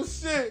 Oh,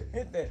 shit.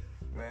 Hit that,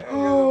 man.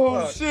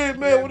 Oh, shit,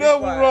 man.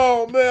 Whatever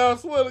wrong, man. I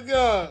swear to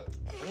God.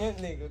 Hit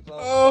niggas.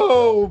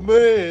 Oh,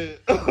 man.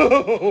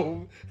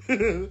 Oh,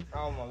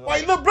 my Lord. why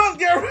your little brother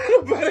got ran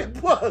over by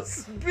that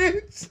bus,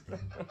 bitch?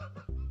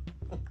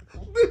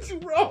 Bitch, you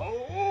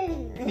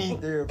wrong. You need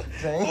therapy,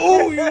 Tank.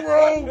 Oh, you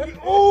wrong.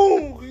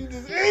 Oh, you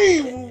just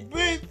evil,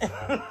 bitch.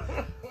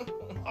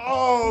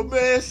 Oh,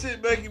 man,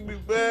 shit making me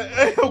bad.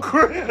 Hey, I'm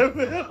crying,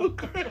 man. I'm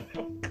crying.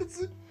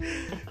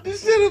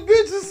 This shit a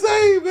bitch is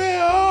saying,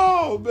 man.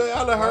 Oh, man,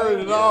 I done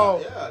heard it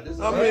all.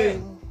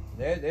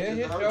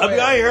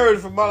 I ain't heard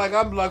it from I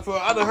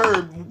done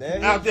heard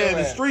out there in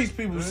the streets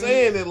people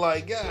saying it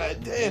like,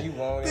 God damn.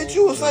 Bitch,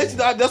 you was saying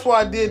that. That's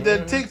why I did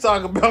that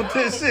TikTok about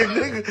this shit,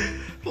 nigga.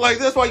 Like,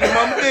 that's why your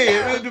mama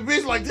dead. The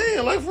bitch like,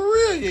 damn, like, for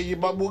real. Yeah, your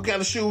mama, what kind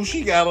of shoes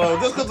she got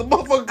on? Just because the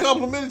motherfucker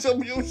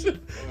complimented your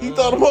shit. You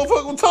thought the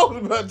motherfucker was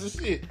talking about the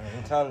shit.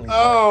 I'm telling you.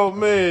 Oh,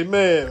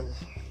 man.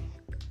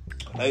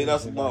 Hey,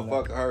 that's a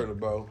motherfucker heard it,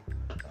 bro.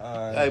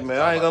 Hey, man,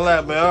 I ain't gonna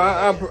lie, man.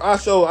 I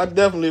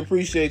definitely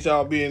appreciate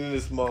y'all being in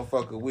this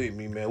motherfucker with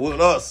me, man.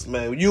 With us,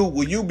 man.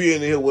 With you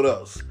being here with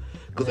us.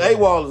 Because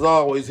AWOL is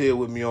always here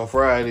with me on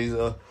Fridays,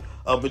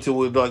 up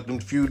until like them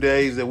few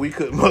days that we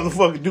couldn't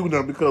motherfucking do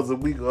nothing because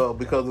of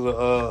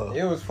the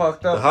it was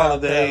fucked up. The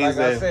holidays.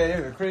 Like I said,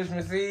 it was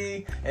Christmas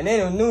Eve and then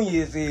it was New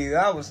Year's Eve.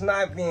 I was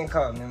not being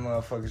caught in them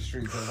motherfucking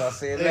streets, as I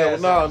said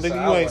last time. Nigga, so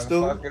you ain't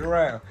stupid. Fucking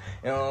around.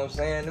 You know what I'm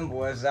saying? Them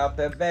boys was out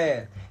there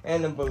bad.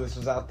 And them bullets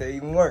was out there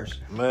even worse.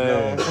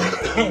 Man,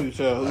 you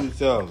know who you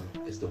telling?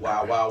 It's the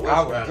wild, wild west.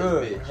 I was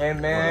good. Hey,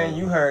 man,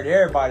 you heard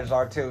everybody's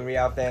artillery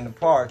out there in the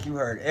park. You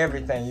heard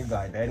everything. You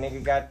like, that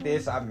nigga got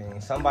this. I mean,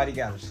 somebody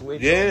got a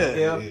switch. Yeah,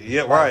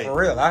 right. For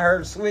real. I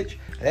heard a switch.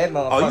 That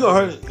motherfucker. Oh, you gonna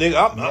heard it,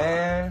 nigga?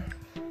 Man.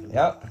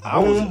 Yep.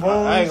 I ain't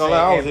gonna lie.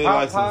 I was hearing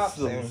like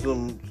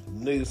some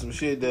niggas, some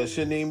shit that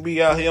shouldn't even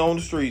be out here on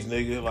the streets,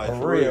 nigga. Like,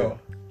 for real.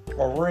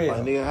 For real.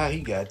 Like, nigga, how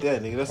he got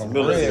that, nigga? That's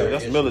military.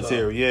 That's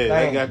military.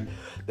 Yeah, they got.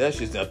 That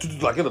shit sound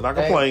like it'll knock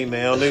a plane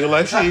down, nigga.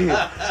 Like shit.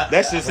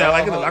 That shit sound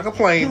like it'll knock a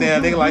plane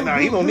down, nigga. Like, nah,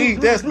 he don't need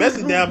that,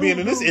 especially down being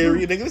in this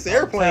area, nigga. This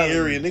airplane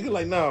area, nigga.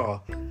 Like, nah.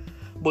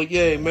 But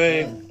yeah,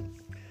 man.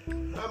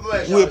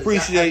 We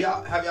appreciate.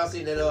 Have y'all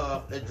seen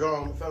that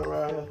drone fell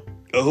around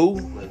here?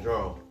 Who? That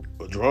drone.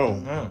 A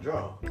drone.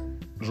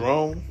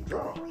 Drone?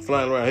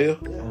 Flying around here?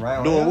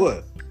 Around Doing here?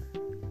 what?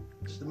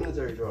 Just the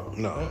military drone.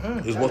 No.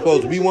 Is one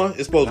supposed to be one?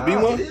 It's supposed to be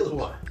Nah. one? It is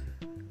one.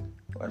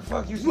 What the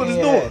fuck you What it's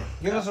seeing doing? at?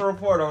 Give us a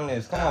report on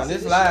this. Come on,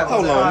 this live.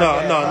 Hold on on,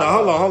 the no, podcast.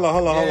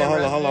 hold on.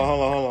 Yeah,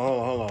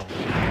 Hold on.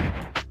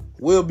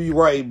 We'll be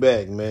right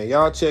back, man.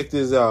 Y'all check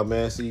this out,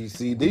 man. See,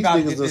 these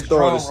gotta niggas get done this started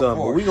drone something. But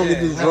report. we gonna get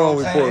Yeah, this you know drone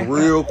what I'm report saying?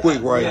 real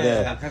quick right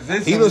Yeah, now. 'cause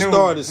this He some done news,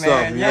 started man.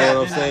 something, you know what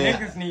I'm Yeah, saying?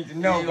 Niggas need to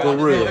know For about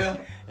real. this.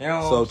 You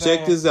know So what I'm check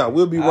saying? this out.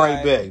 We'll be right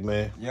Alright. back,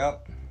 man.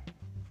 Yep.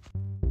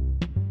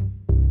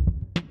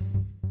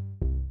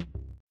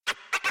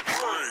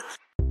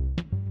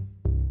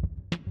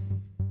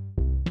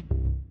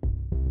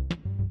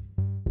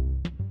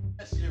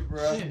 That shit,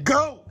 bro.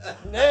 Go!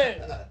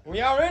 Man,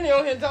 we already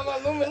on here talking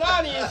about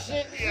Illuminati and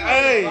shit.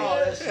 Hey,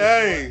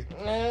 hey,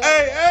 Man.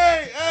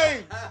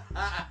 hey!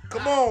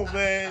 Come on,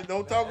 man.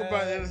 Don't talk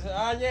about it.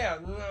 Yeah.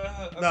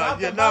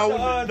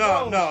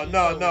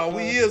 No.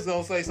 We is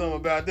gonna say something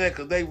about that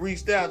because they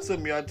reached out to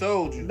me. I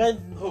told you.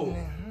 Who?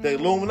 The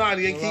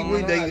Illuminati, they keep reading.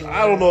 Illuminati,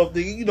 I don't man. know if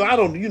they, you know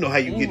how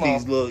you get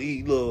these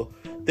little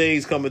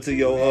things coming to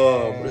your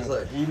What is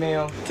that?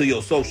 Email. to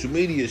your social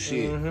media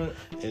shit, Mhm.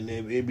 and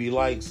it be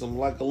like some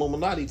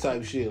Illuminati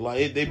type shit.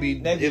 Like They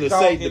be it'll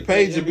say the talking,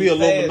 page it will be be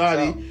fed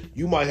Illuminati. something.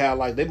 You might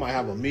have they might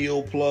have 1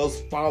 million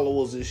plus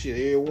followers and shit,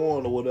 every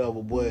one or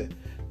whatever, but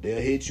they'll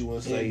hit you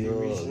and They say, be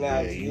reaching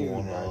out to you you,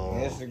 want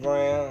like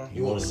Instagram.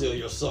 You want to sell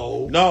your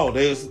soul? No,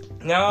 there's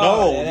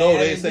No,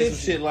 they say some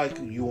shit like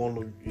you want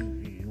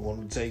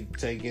to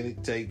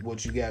take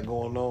what you got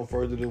going on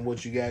further than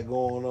what you got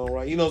going on,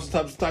 right? You know,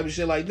 some type of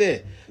shit like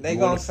that. They you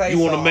gonna wanna, say you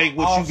want to some make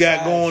what you got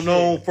offside going shit.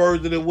 on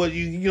further than what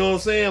you know what I'm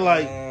saying,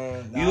 like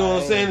Man, you know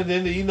what I'm saying, and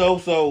then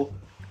so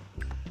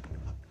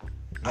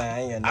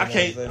I I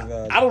can't.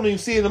 I don't even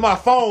see it in my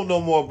phone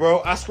no more,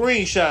 bro. I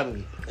screenshotted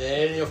it.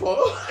 And your phone?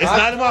 It's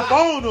not in my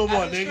phone no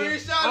more,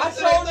 nigga. I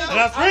showed it. And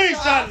I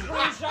screenshotted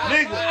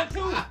it, nigga.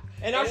 Too.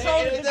 And I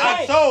showed it to I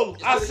Tank. told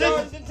him. I I showed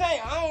sent it to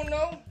Tank. I don't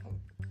know.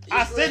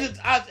 I sent it.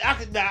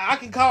 I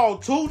can call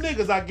 2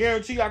 niggas. I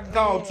guarantee you, I can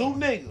call 2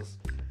 niggas.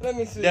 Let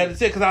me see. That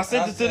is it, because I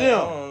sent it to said, I them.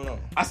 don't know.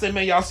 I said,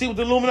 man, y'all see what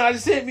the Illuminati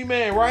sent me,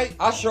 man, right?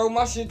 I showed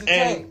my shit to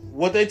Tank. And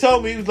what they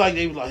told me,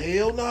 they was like,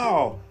 hell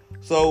no.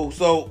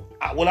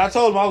 When I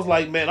told them, I was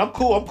like, man, I'm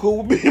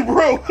cool with being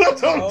broke. I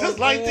told them just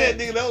like that,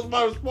 nigga. That was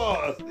my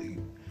response,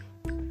 nigga.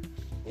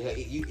 Yeah,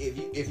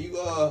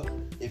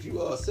 if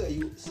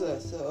you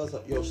sell us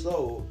your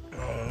soul,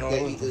 No,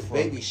 they eat this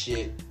baby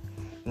shit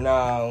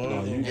No,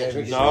 and drink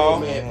this No.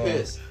 old man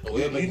piss.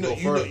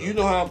 You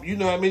know how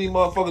many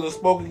motherfuckers have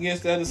spoken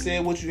against that and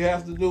said what you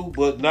have to do,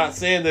 but not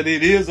saying that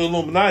it is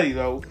Illuminati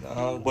though.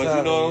 But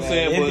you know what I'm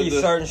saying? It But be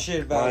certain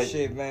shit about like-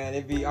 shit, man.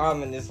 It be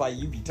ominous. Like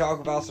you be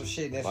talking about some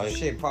shit, and then some Like-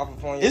 shit pop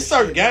up on your It's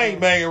certain shit, man. gang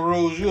banging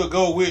rules you'll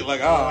go with,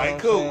 like, all right, You know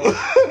cool.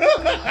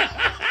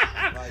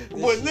 Like,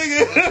 this But shit-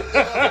 nigga,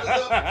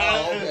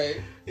 Oh,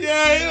 okay.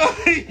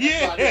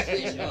 yeah. Try this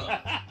shit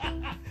up.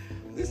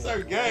 There's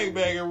certain gang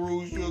banging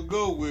rules you'll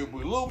go with,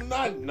 but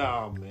Illuminati,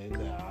 nah, man,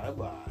 nah,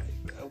 bye.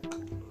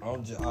 I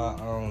don't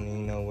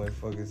even know where the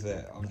fuck is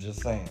that. I'm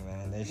just saying,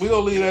 man. That We shit- gonna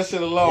leave that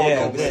shit alone. Yeah,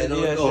 though, we sitting man.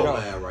 on the yeah, gold shit on.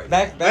 mine right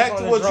Back Back on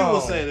to the what you drone.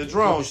 were saying, the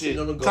drone We shit. sitting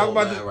on the Talk gold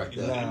about mine the. right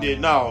there. Nah. Yeah,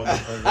 no,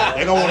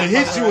 they gonna want to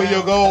hit you with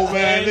your gold,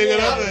 man,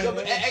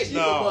 nigga. Ask you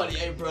No. for money,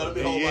 hey, bro. Let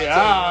me hold my Yeah, check.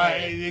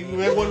 alright, nigga.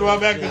 That wasn't my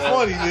back is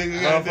funny,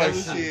 nigga. Goddamn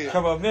shit.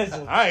 Come up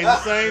missing. I ain't the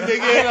same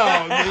nigga at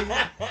all,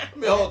 nigga. Let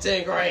me hold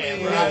 10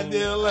 grand, bro.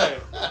 Goddamn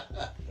left.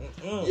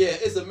 Yeah,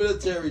 it's a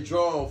military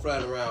drone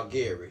flying around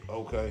Gary.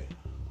 Okay.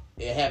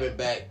 It happened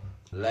back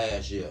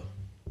last year.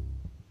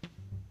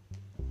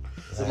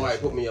 Somebody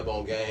put me up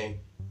on game.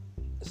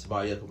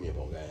 Somebody else put me up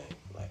on game.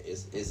 Like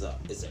it's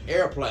an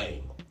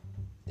airplane.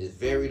 It's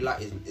very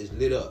light. It's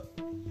lit up.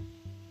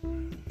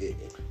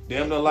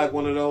 Damn, they're like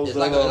one of those. It's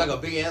like a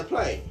big ass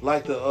plane,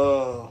 like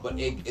the but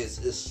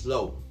it's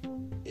slow.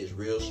 It's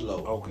real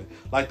slow. Okay,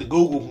 like the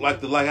Google,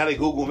 like how they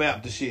Google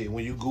Map the shit.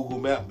 When you Google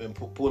Map and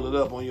pull it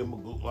up on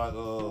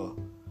your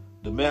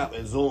the map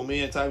and zoom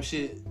in type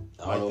shit.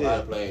 I don't know how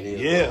the plane is.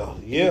 Yeah.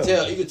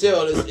 You can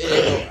tell this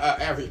ain't no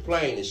average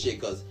plane and shit,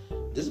 cause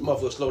this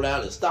motherfucker slow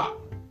down and stop.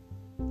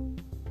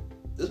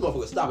 This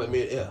motherfucker stop in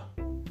mid-air.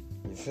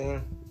 You see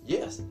him?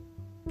 Yes.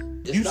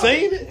 You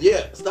seen it?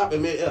 Yeah, stop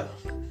in mid-air.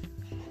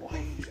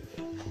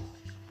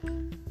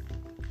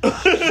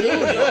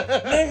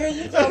 Nigga,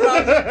 you talking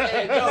about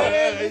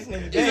this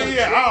nigga It's dangerous.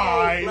 a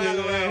alright, drone flying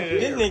nigga. around This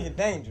Gary. nigga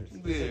dangerous.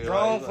 It's Yeah, a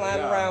drone like,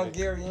 flying alright. around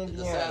Gary, The size of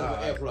Indiana.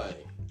 an airplane.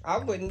 I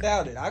wouldn't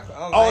doubt it. I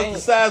Oh, ain't,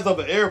 it's the size of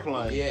an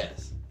airplane.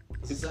 Yes.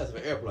 It's the size of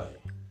an airplane.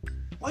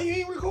 Why you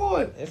ain't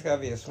recording? it's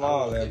gotta be a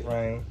small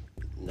airplane.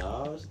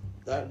 No, it's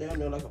down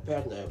there like a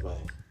passenger airplane.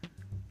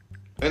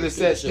 And it's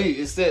set still.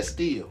 It's set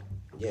still.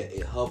 Yeah,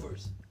 it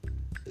hovers.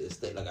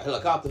 It's like a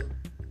helicopter.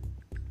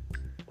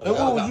 And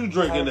what was you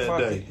drinking that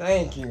day?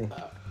 Thank you.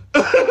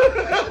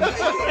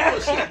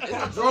 It's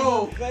a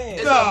drone.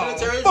 It's Nah, a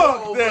military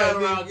fuck drone that,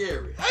 flying around nigga.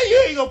 Gary. Hey,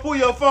 you ain't gonna pull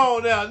your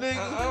phone out,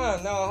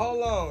 nigga. No,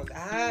 hold on.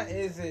 How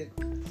is it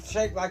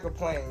shaped like a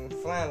plane,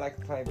 flying like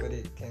a plane, but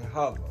it can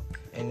hover?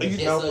 And there's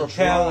It's no a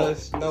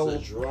propellers, drone. no.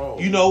 It's a drone.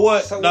 You know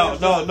what? So No.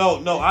 where's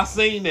I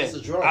seen that. It's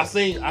a drone. I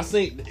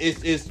seen.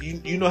 It's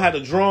you know how the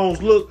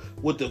drones look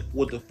with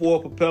the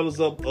 4 propellers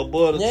up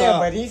above the Yeah,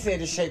 top. but he said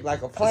it's shaped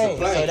like a It's plane. a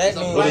plane. So that It's a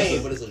means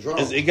plane, but it's a drone.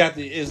 It got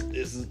the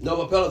it's No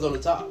propellers on the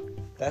top.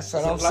 that's what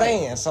It's a I'm plane.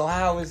 saying. So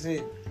how is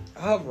it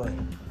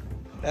hovering?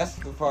 That's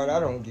the part I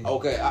don't get.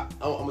 Okay, I'm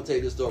gonna tell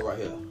you this story right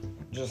here.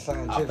 Just I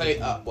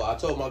scientific. I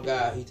told my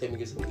guy he take me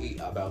get something to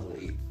eat. I buy something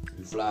to eat.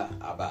 You fly,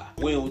 I buy.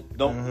 when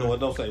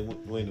don't say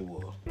when it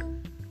was.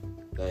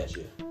 Last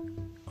year.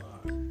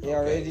 He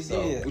already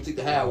so did. we took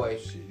the highway.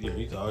 Shit, yeah,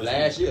 he always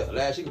Last year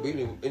could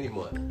be any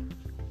month.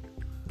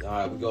 All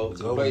right, we go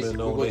to the place. We Government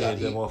know go they down had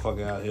to that eat.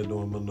 motherfucker out here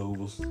doing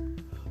maneuvers.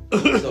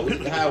 So we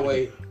took the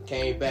highway,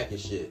 came back and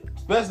shit.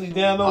 Especially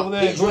down over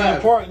there He at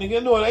Grand driving. Park,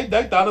 nigga. No,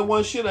 they thought it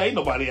wasn't shit. Ain't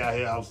nobody out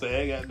here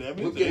outside. Goddamn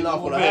it. We getting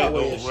off on the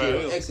highway and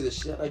shit, exit and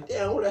shit. Like,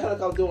 damn, what the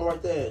hell I was doing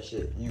right there and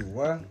shit? You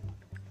what?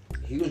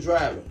 He was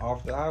driving.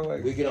 Off the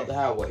highway? We get off the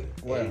highway.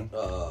 Where? And,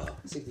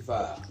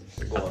 65.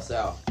 Going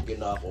south,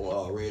 getting off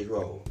on Ridge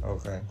Road.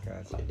 Okay,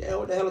 gotcha. Like, damn,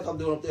 what the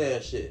helicopter doing up there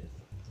and shit?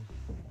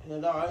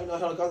 And I ain't no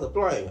helicopter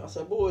plane. I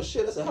said,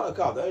 bullshit, that's a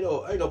helicopter.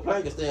 Ain't no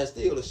plane can stand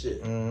still and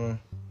shit. Mm-hmm.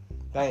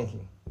 Thank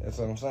you. That's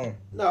what I'm saying.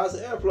 No, it's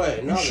an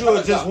airplane. No, You it's a sure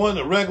it just helicopter. wasn't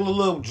a regular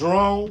little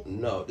drone?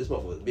 No, this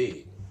motherfucker was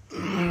big.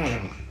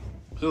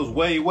 It was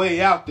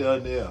way out there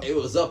in there. It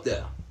was up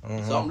there.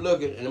 Mm-hmm. So I'm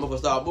looking, and the motherfucker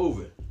started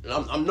moving. And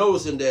I'm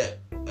noticing that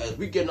as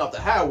we getting off the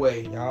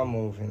highway, Y'all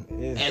moving.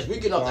 as we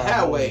get off the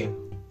highway,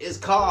 it's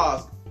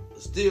cars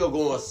still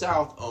going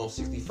south on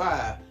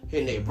 65,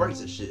 hitting their brakes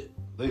and shit.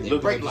 They They looking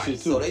brake at the lights,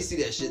 shit too. so they see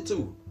that shit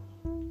too.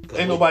 'Cause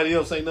Ain't nobody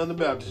else say nothing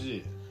about the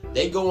shit.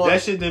 They go on.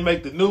 That shit didn't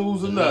make the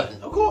news or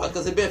nothing. Of course,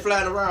 because they been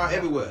flying around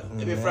everywhere.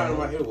 They been flying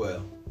around everywhere.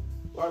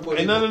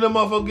 Ain't none of them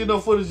motherfuckers get no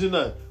footage or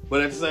nothing.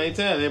 But at the same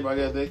time,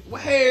 everybody got that.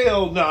 Well,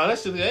 hell no. That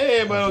shit,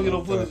 everybody don't get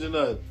no footage or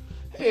nothing.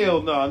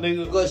 Hell no,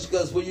 nigga.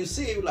 Because when you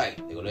see it, like,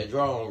 they go that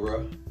drone,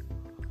 bro.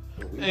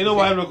 Ain't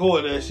nobody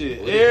record that shit.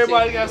 What did you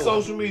Everybody say got you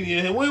doing? social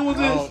media. And when was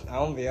this? I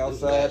don't be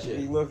last outside to year.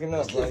 be looking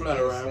up Still like flying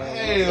this, around.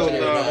 man. Hell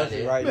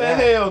no. Right Man,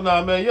 now. hell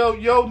no, man.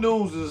 Your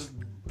news is.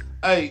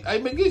 Hey,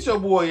 man, get your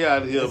boy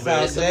out of here, It's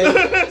man.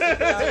 outdated.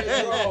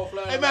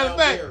 Hey, matter of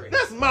fact,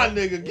 that's my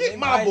nigga. Get It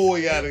my might-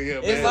 boy out of here,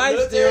 it man. might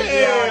still be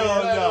Hell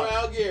out Flying no.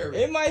 around Gary.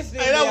 It might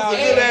still Hey, be that out was a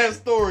there. good ass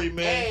story,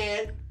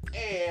 man.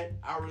 And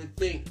I really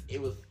think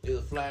it was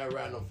flying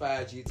around them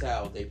 5G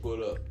towers they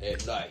put up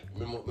at night.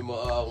 Remember when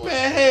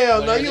Man, hell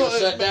when no. they You just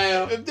shut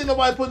down? If didn't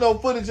nobody put no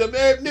footage up,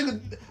 man,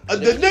 niggas, the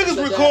They niggas shut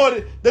down.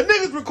 recorded. The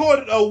niggas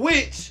recorded a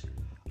witch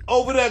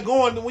over there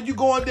going when you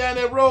going down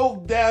that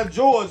road down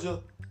Georgia.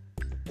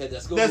 At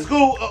that school. That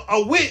school,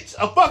 a witch,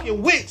 a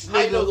fucking witch, How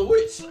you know the nigga.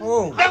 witch?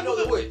 Who? How you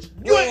know the witch?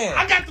 You ain't,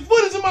 I got the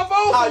footage in my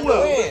phone How you know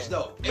the somewhere. witch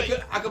though?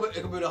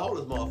 It could be the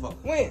homeless motherfucker.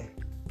 When?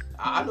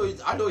 I know what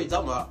you're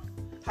talking about.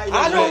 How you know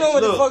I the don't witch? know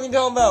what Look. the fuck you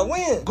talking about.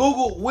 When?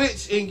 Google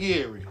witch in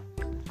Gary.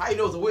 How you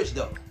know it's a witch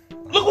though?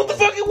 Look what the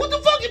fuck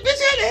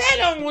bitch had a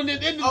hat on when in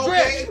the Okay,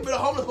 dress. it could be the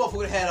homeless motherfucker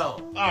with a hat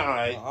on.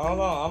 Alright. Hold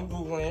on, I'm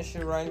googling that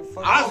shit right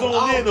fuck. I now. zoomed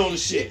don't in on read the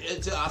shit.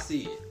 until I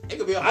see it. It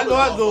could be a I homeless know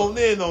I motherfucker. zoomed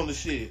in on the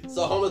shit.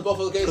 So homeless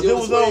motherfucker can't 'Cause see it on the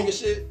was swing on- and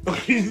shit.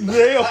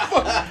 Hell,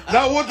 fuck.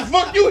 Now what the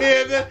fuck you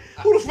had there?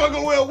 Who the fuck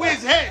gonna wear a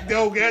witch hat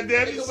though?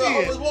 Goddamn, It you could see be a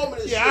homeless it? woman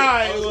and shit. Yeah,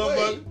 alright, on his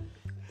motherfucker. way.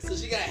 So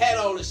she got a hat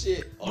on and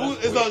shit. Oh,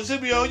 that's It's weird. on, it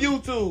should be on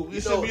YouTube.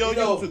 It should be on you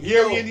know, YouTube. you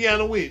Gary, know-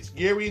 Indiana Witch.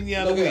 Gary,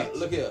 Indiana Look Witch. here,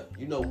 look here.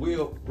 You know,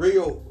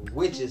 real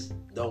witches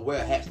don't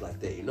wear hats like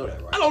that. You know that,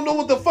 I right? don't know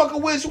what the fuck a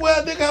witch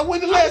wear, nigga. When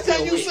the last be a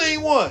time you witch.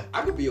 seen one?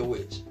 I could be a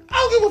witch. I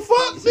don't give a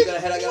fuck. You see nigga.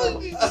 that hat I got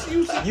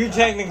on? You You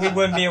technically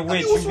wouldn't be a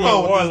witch. what's You'd be a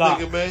wrong with warlock.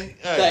 this nigga, man?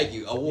 Hey, Thank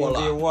you, a You'd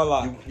be a warlock.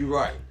 warlock. You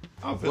right.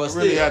 I'm But finna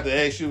really still- have to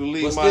ask you to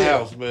leave but my still,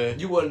 house, man.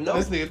 You wouldn't know.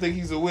 This nigga think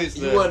he's a witch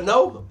You now. wouldn't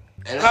know.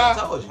 And that's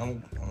what I told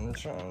you. I'm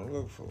trying to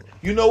look for it.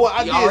 You know what? I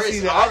He did already- see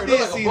that. already I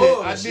did look like see a that.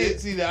 bug I and did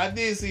shit. see that. I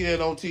did see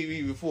that on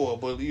TV before,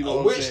 but you know A what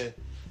I'm witch- saying?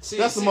 See,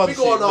 That's some see, other we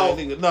going shit, man, off.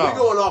 nigga. Nah. We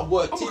going off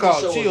what I'm TV gonna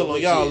call shows chill on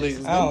witch y'all is.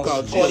 niggas. I don't I'm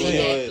call see chill on Pointy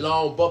y'all hat, ass.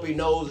 long bumpy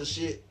nose and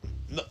shit.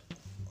 No.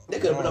 They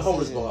could have been a I don't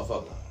homeless see it.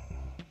 motherfucker.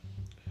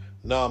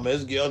 Nah, man,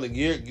 let's get on the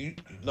gear. You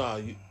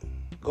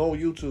go on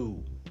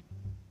YouTube.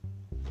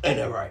 Ain't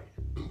that right?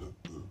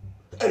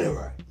 Ain't that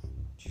right?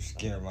 You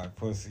scared my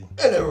pussy. Ain't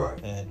that right?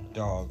 And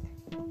dog.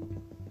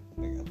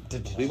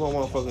 Leave my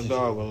motherfucking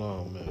dog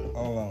alone, man.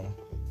 Hold on.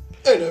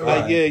 Ain't that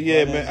right? Hey,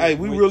 yeah, Well, man. then Hey,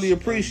 we which- really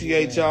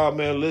appreciate y'all,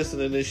 man,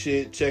 listening and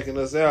shit, checking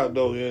us out,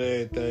 though, and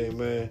everything,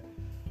 man.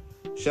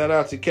 Shout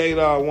out to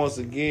K-Dog once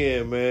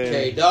again, man.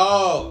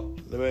 K-Dog.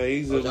 Man,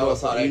 he's Oh, y'all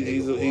saw that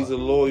he's nigga, a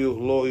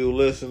loyal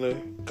listener.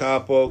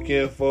 Capo,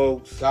 Ken,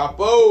 folks.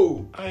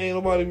 Capo. I ain't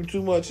nobody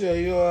too much here,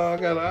 yo.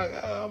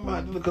 I'm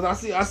out to look, cause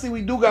I see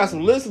we do got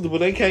some listeners, but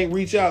they can't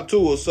reach out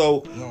to us.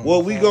 So No,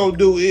 what we okay. gonna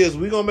do is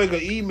we gonna make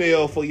an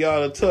email for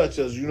y'all to touch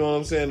us. You know what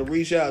I'm saying? To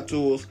reach out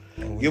to us,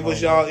 And we give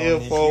us gonna y'all work on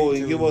this info,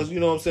 and YouTube. give us, you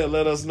know what I'm saying?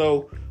 Let us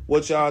know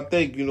what y'all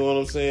think. You know what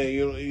I'm saying?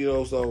 You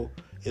know. So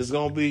it's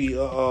gonna be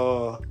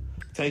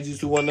Tank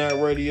 219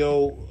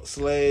 Radio /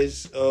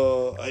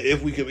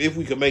 if we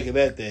can make it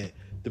at that.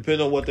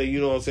 depending on what they, you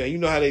know what I'm saying. You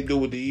know how they do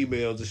with the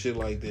emails and shit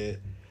like that.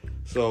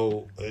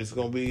 So it's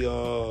gonna be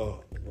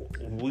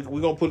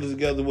we gonna put it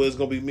together where it's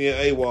gonna be me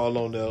and AWOL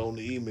on there on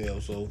the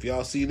email. So if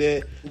y'all see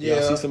that,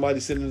 y'all see somebody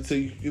sending it to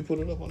you, you put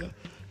it up on there.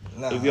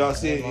 Nah, if y'all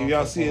see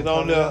it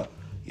on there,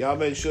 y'all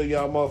make sure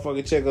y'all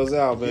motherfucking check us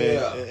out, man.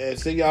 Yeah. And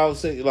see y'all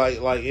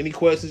like any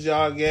questions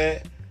y'all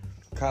got.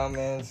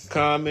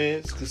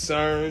 Comments,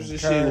 concerns and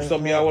shit.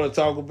 Something y'all want to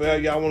talk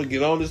about. Y'all want to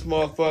get on this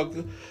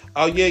motherfucker.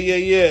 Oh, yeah.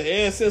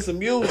 And send some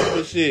music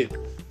and shit.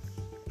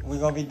 We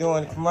gonna be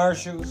doing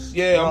commercials.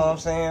 Yeah. You know what I'm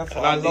saying? For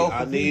our local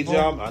I need people.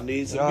 y'all. I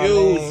need some You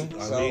know what I music.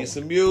 mean? I So- need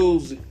some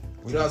music.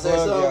 We Can I can say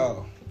plug something?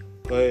 y'all.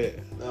 Go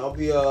ahead. Now, I'll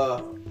be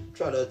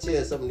trying to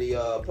attend some of the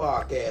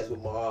podcasts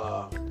with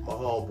my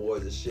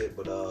homeboys and shit,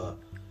 but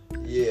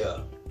yeah.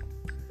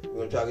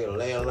 We're gonna try to get a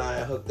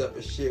landline hooked up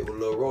and shit with a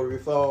little rotary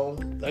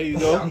phone. There you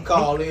Y'all go. can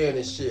call in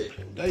and shit.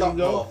 There Talk you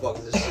go.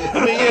 motherfuckers and shit.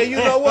 I mean, yeah, you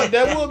know what?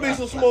 That would be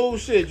some smooth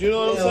shit. You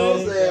know what I'm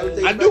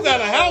saying? I do got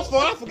a house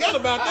phone. I forgot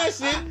about that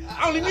shit.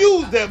 I don't even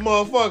use that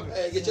motherfucker.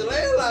 Hey, get your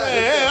landline.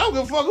 Man, I don't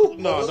give a fuck who.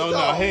 No,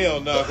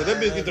 hell no. Cause that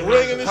bitch get the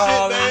ringing and shit,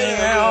 Call that man.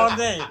 nigga all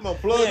day. I'm gonna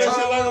plug Yeah. that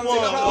shit like a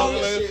Call motherfucker.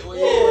 this Like, shit, well,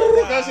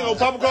 yeah. that shit gonna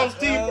pop across the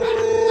teeth.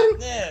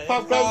 Yeah,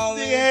 Pop call across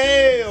the in.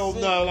 teeth. Hell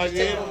no. Like,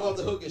 Take yeah. them off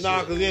the hook and Nah,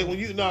 shit. cause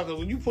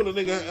when you put a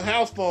nigga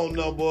house phone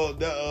number,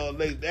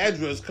 the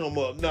address come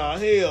up. Nah,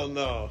 hell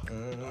no.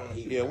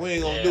 Yeah, we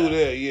ain't gonna do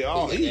that. Yeah,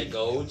 oh, He got that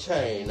gold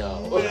chain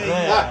on.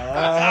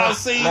 I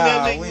seen Nah,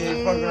 that nigga. we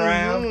ain't fucking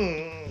around.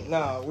 Mm.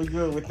 Nah, we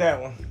good with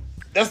that one.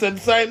 That's the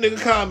same nigga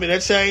comment.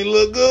 That chain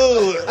look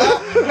good.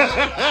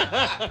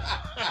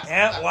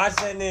 Yeah, watch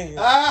that nigga.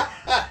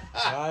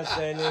 Watch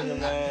that nigga,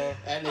 man.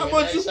 How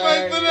much you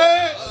pay for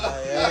that?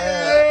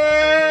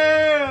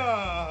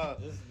 Yeah.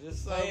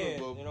 Just Son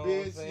saying, of a you know what I'm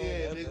bitch, saying?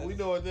 yeah, That's- nigga, we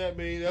know what that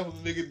means. That's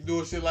when nigga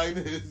doing shit like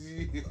this.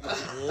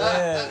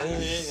 Yeah,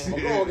 I'm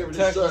gonna give it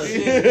tuck a your shirt.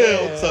 shit.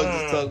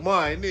 Yeah, tuck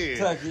mine in.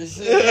 Tuck your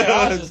shit. Yeah,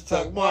 I just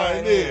tuck tuck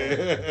mine mine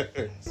in.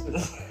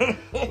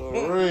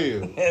 For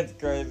real. That's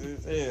crazy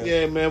as hell.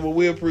 Yeah, man, but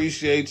we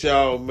appreciate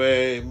y'all,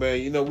 man.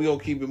 Man, you know, we gonna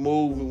keep it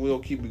moving. We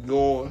gonna keep it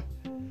going.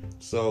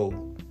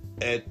 So,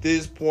 at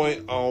this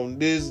point on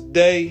this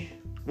day,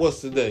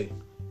 what's the day?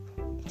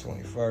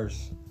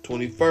 21st.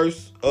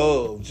 21st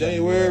of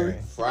January.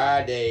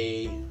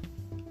 Friday.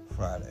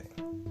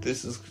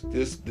 This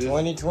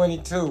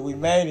 2022. We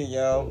made it,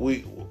 yo.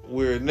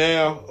 we're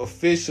now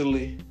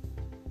officially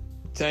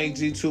Tank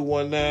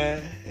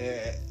G219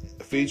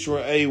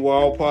 featuring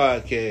AWOL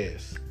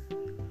podcast.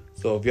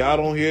 So if y'all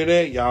don't hear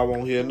that, y'all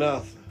won't hear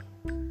nothing.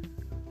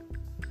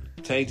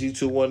 Tank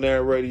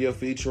G219 radio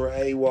featuring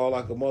AWOL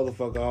like a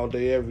motherfucker all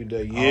day, every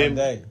day. Yeah, All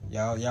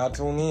day. Y'all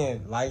tune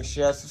in. Like,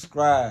 share,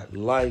 subscribe.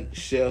 like,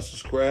 share,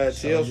 subscribe,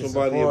 Show tell your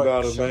somebody support,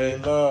 about it, show your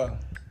man. love.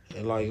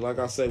 And like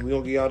I said, we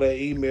gonna get y'all that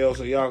email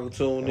so y'all can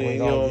tune And we in. You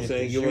gonna know what I'm get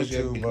saying? this Give us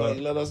YouTube like,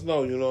 up. let us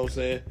know. You know what I'm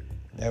saying?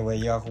 That way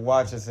y'all can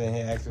watch us in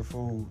here acting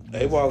food.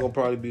 AWOL gonna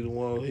probably be the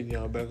one hitting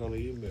y'all back on the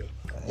email.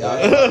 Y'all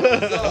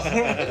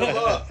hit them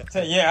up.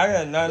 Yeah, I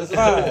got nothing to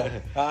find.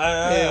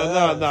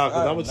 Hell no, cause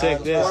I'm gonna check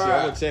that shit. I'm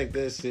subscribe. gonna check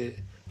that shit.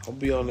 I'm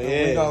be on the We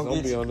ass. gonna I'm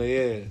get be you. on the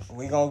ass.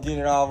 We gonna get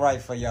it all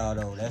right for y'all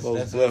though. That's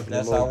Most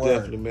that's our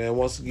definitely, word. man.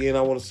 Once again,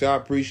 I want to say I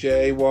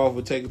appreciate AWOL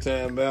for taking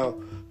time out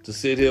to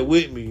sit here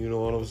with me. You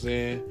know what I'm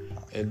saying?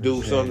 And do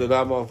Appreciate something it.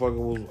 that I motherfucking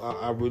was.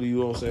 I really, you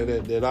know what I'm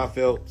saying, that I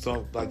felt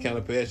something like kind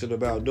of passionate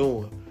about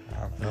doing.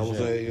 I I was appreciate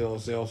saying, it. you know what I'm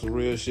saying, on some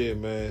real shit,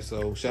 man.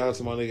 So shout out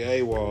to my nigga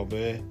AWOL,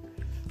 man.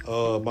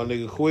 My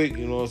nigga Quick,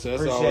 you know what I'm saying?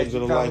 That's Appreciate always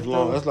been a you coming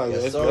lifelong. through. That's like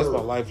Yes, that's sir. my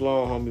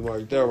lifelong homie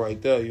right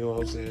there. You know what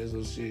I'm saying?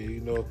 So shit,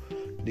 you know,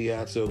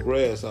 D.I. to a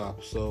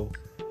grasshopper. So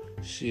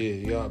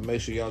shit, y'all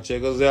make sure y'all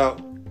check us out.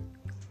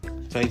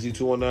 Tank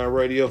G219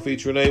 Radio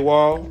featuring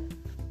AWOL.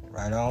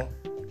 Right on.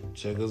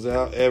 Check us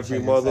out every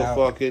Check us out.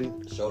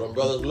 motherfucking Show them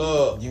brothers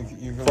love. You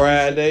can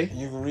Friday.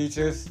 You can reach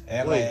us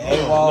at Wait, like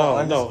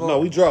AWOL no,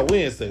 we drop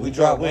Wednesday. We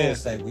drop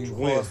Wednesday. We record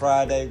Wednesday.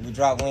 Friday. We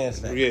drop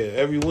Wednesday. Yeah,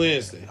 every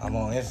Wednesday. I'm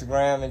on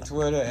Instagram and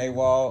Twitter,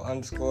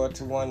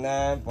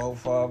 AWOL_219,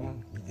 both of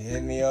them. You can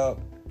hit me up,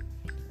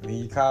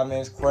 leave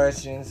comments,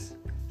 questions,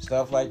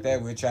 stuff like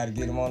that. We'll try to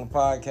get them on the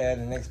podcast.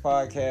 The next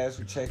podcast,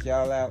 we check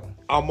y'all out.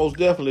 Almost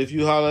definitely. If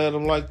you holler at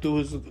him like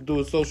through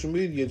his social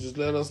media, just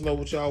let us know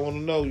what y'all want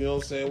to know. You know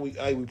what I'm saying?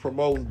 We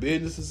promoting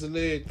businesses and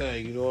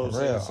everything. You know what I'm For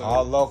saying? real, So,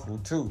 all local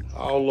too.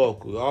 all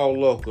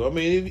local. I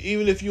mean,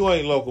 even if you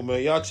ain't local,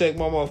 man, y'all check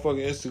my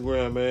motherfucking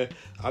Instagram, man.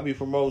 I be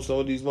promoting some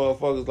of these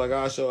motherfuckers like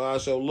I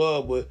show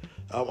love, but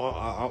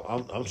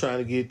I'm trying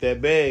to get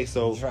that bag.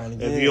 So You trying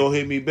to if get you it. don't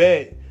hit me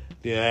back,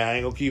 then I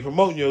ain't gonna keep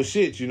promoting your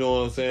shit. You know what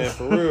I'm saying?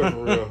 For real.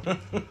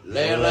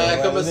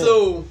 Landline coming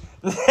soon.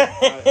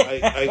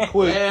 I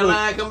quick.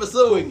 Landline coming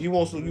soon. You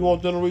want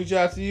them to reach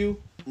out to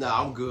you?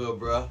 Nah, I'm good,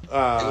 bro. They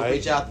Alright. gonna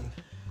reach out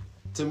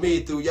to me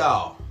through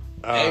y'all.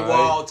 Alright.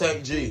 AWOL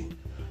Tank G.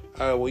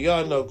 All right, well,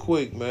 y'all know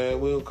Quick, man.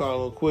 We'll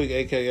call him Quick,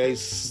 a.k.a.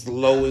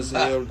 slow as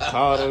hell,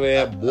 retarded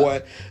ass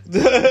boy.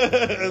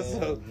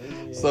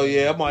 So,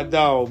 yeah, my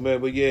dog,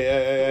 man. But, yeah,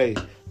 hey.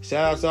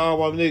 Shout out to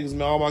all my niggas,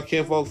 man. All my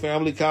kinfolk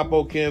family,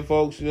 Capo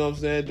kinfolks, you know what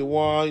I'm saying?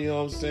 Dewan, you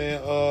know what I'm saying?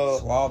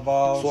 Swab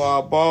balls.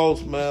 Swab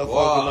balls, man. Fucking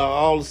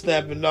all the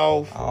snapping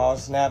off. All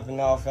snapping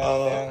off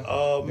out there.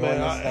 Man,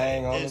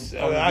 Doing this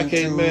thing on I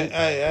can't, YouTube. man.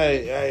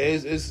 Hey,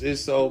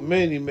 it's so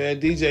many, man.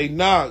 DJ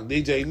Knock,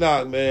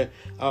 man.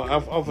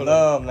 I'm finna,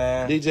 Love,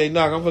 man. DJ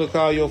Knock, I'm finna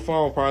call your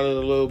phone probably in a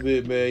little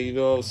bit, man. You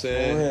know what I'm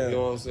saying? For real. You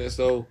know what I'm saying?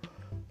 So,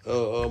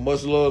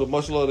 much love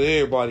to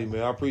everybody,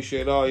 man. I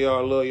appreciate all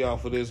y'all. Love y'all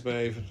for this,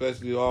 man.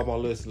 Especially all my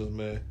listeners,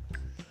 man.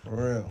 For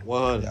real.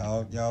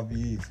 100. Y'all be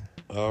easy.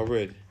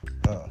 Already.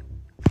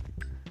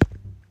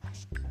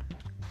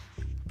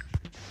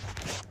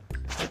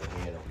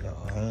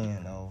 Your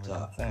hand over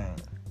the thing.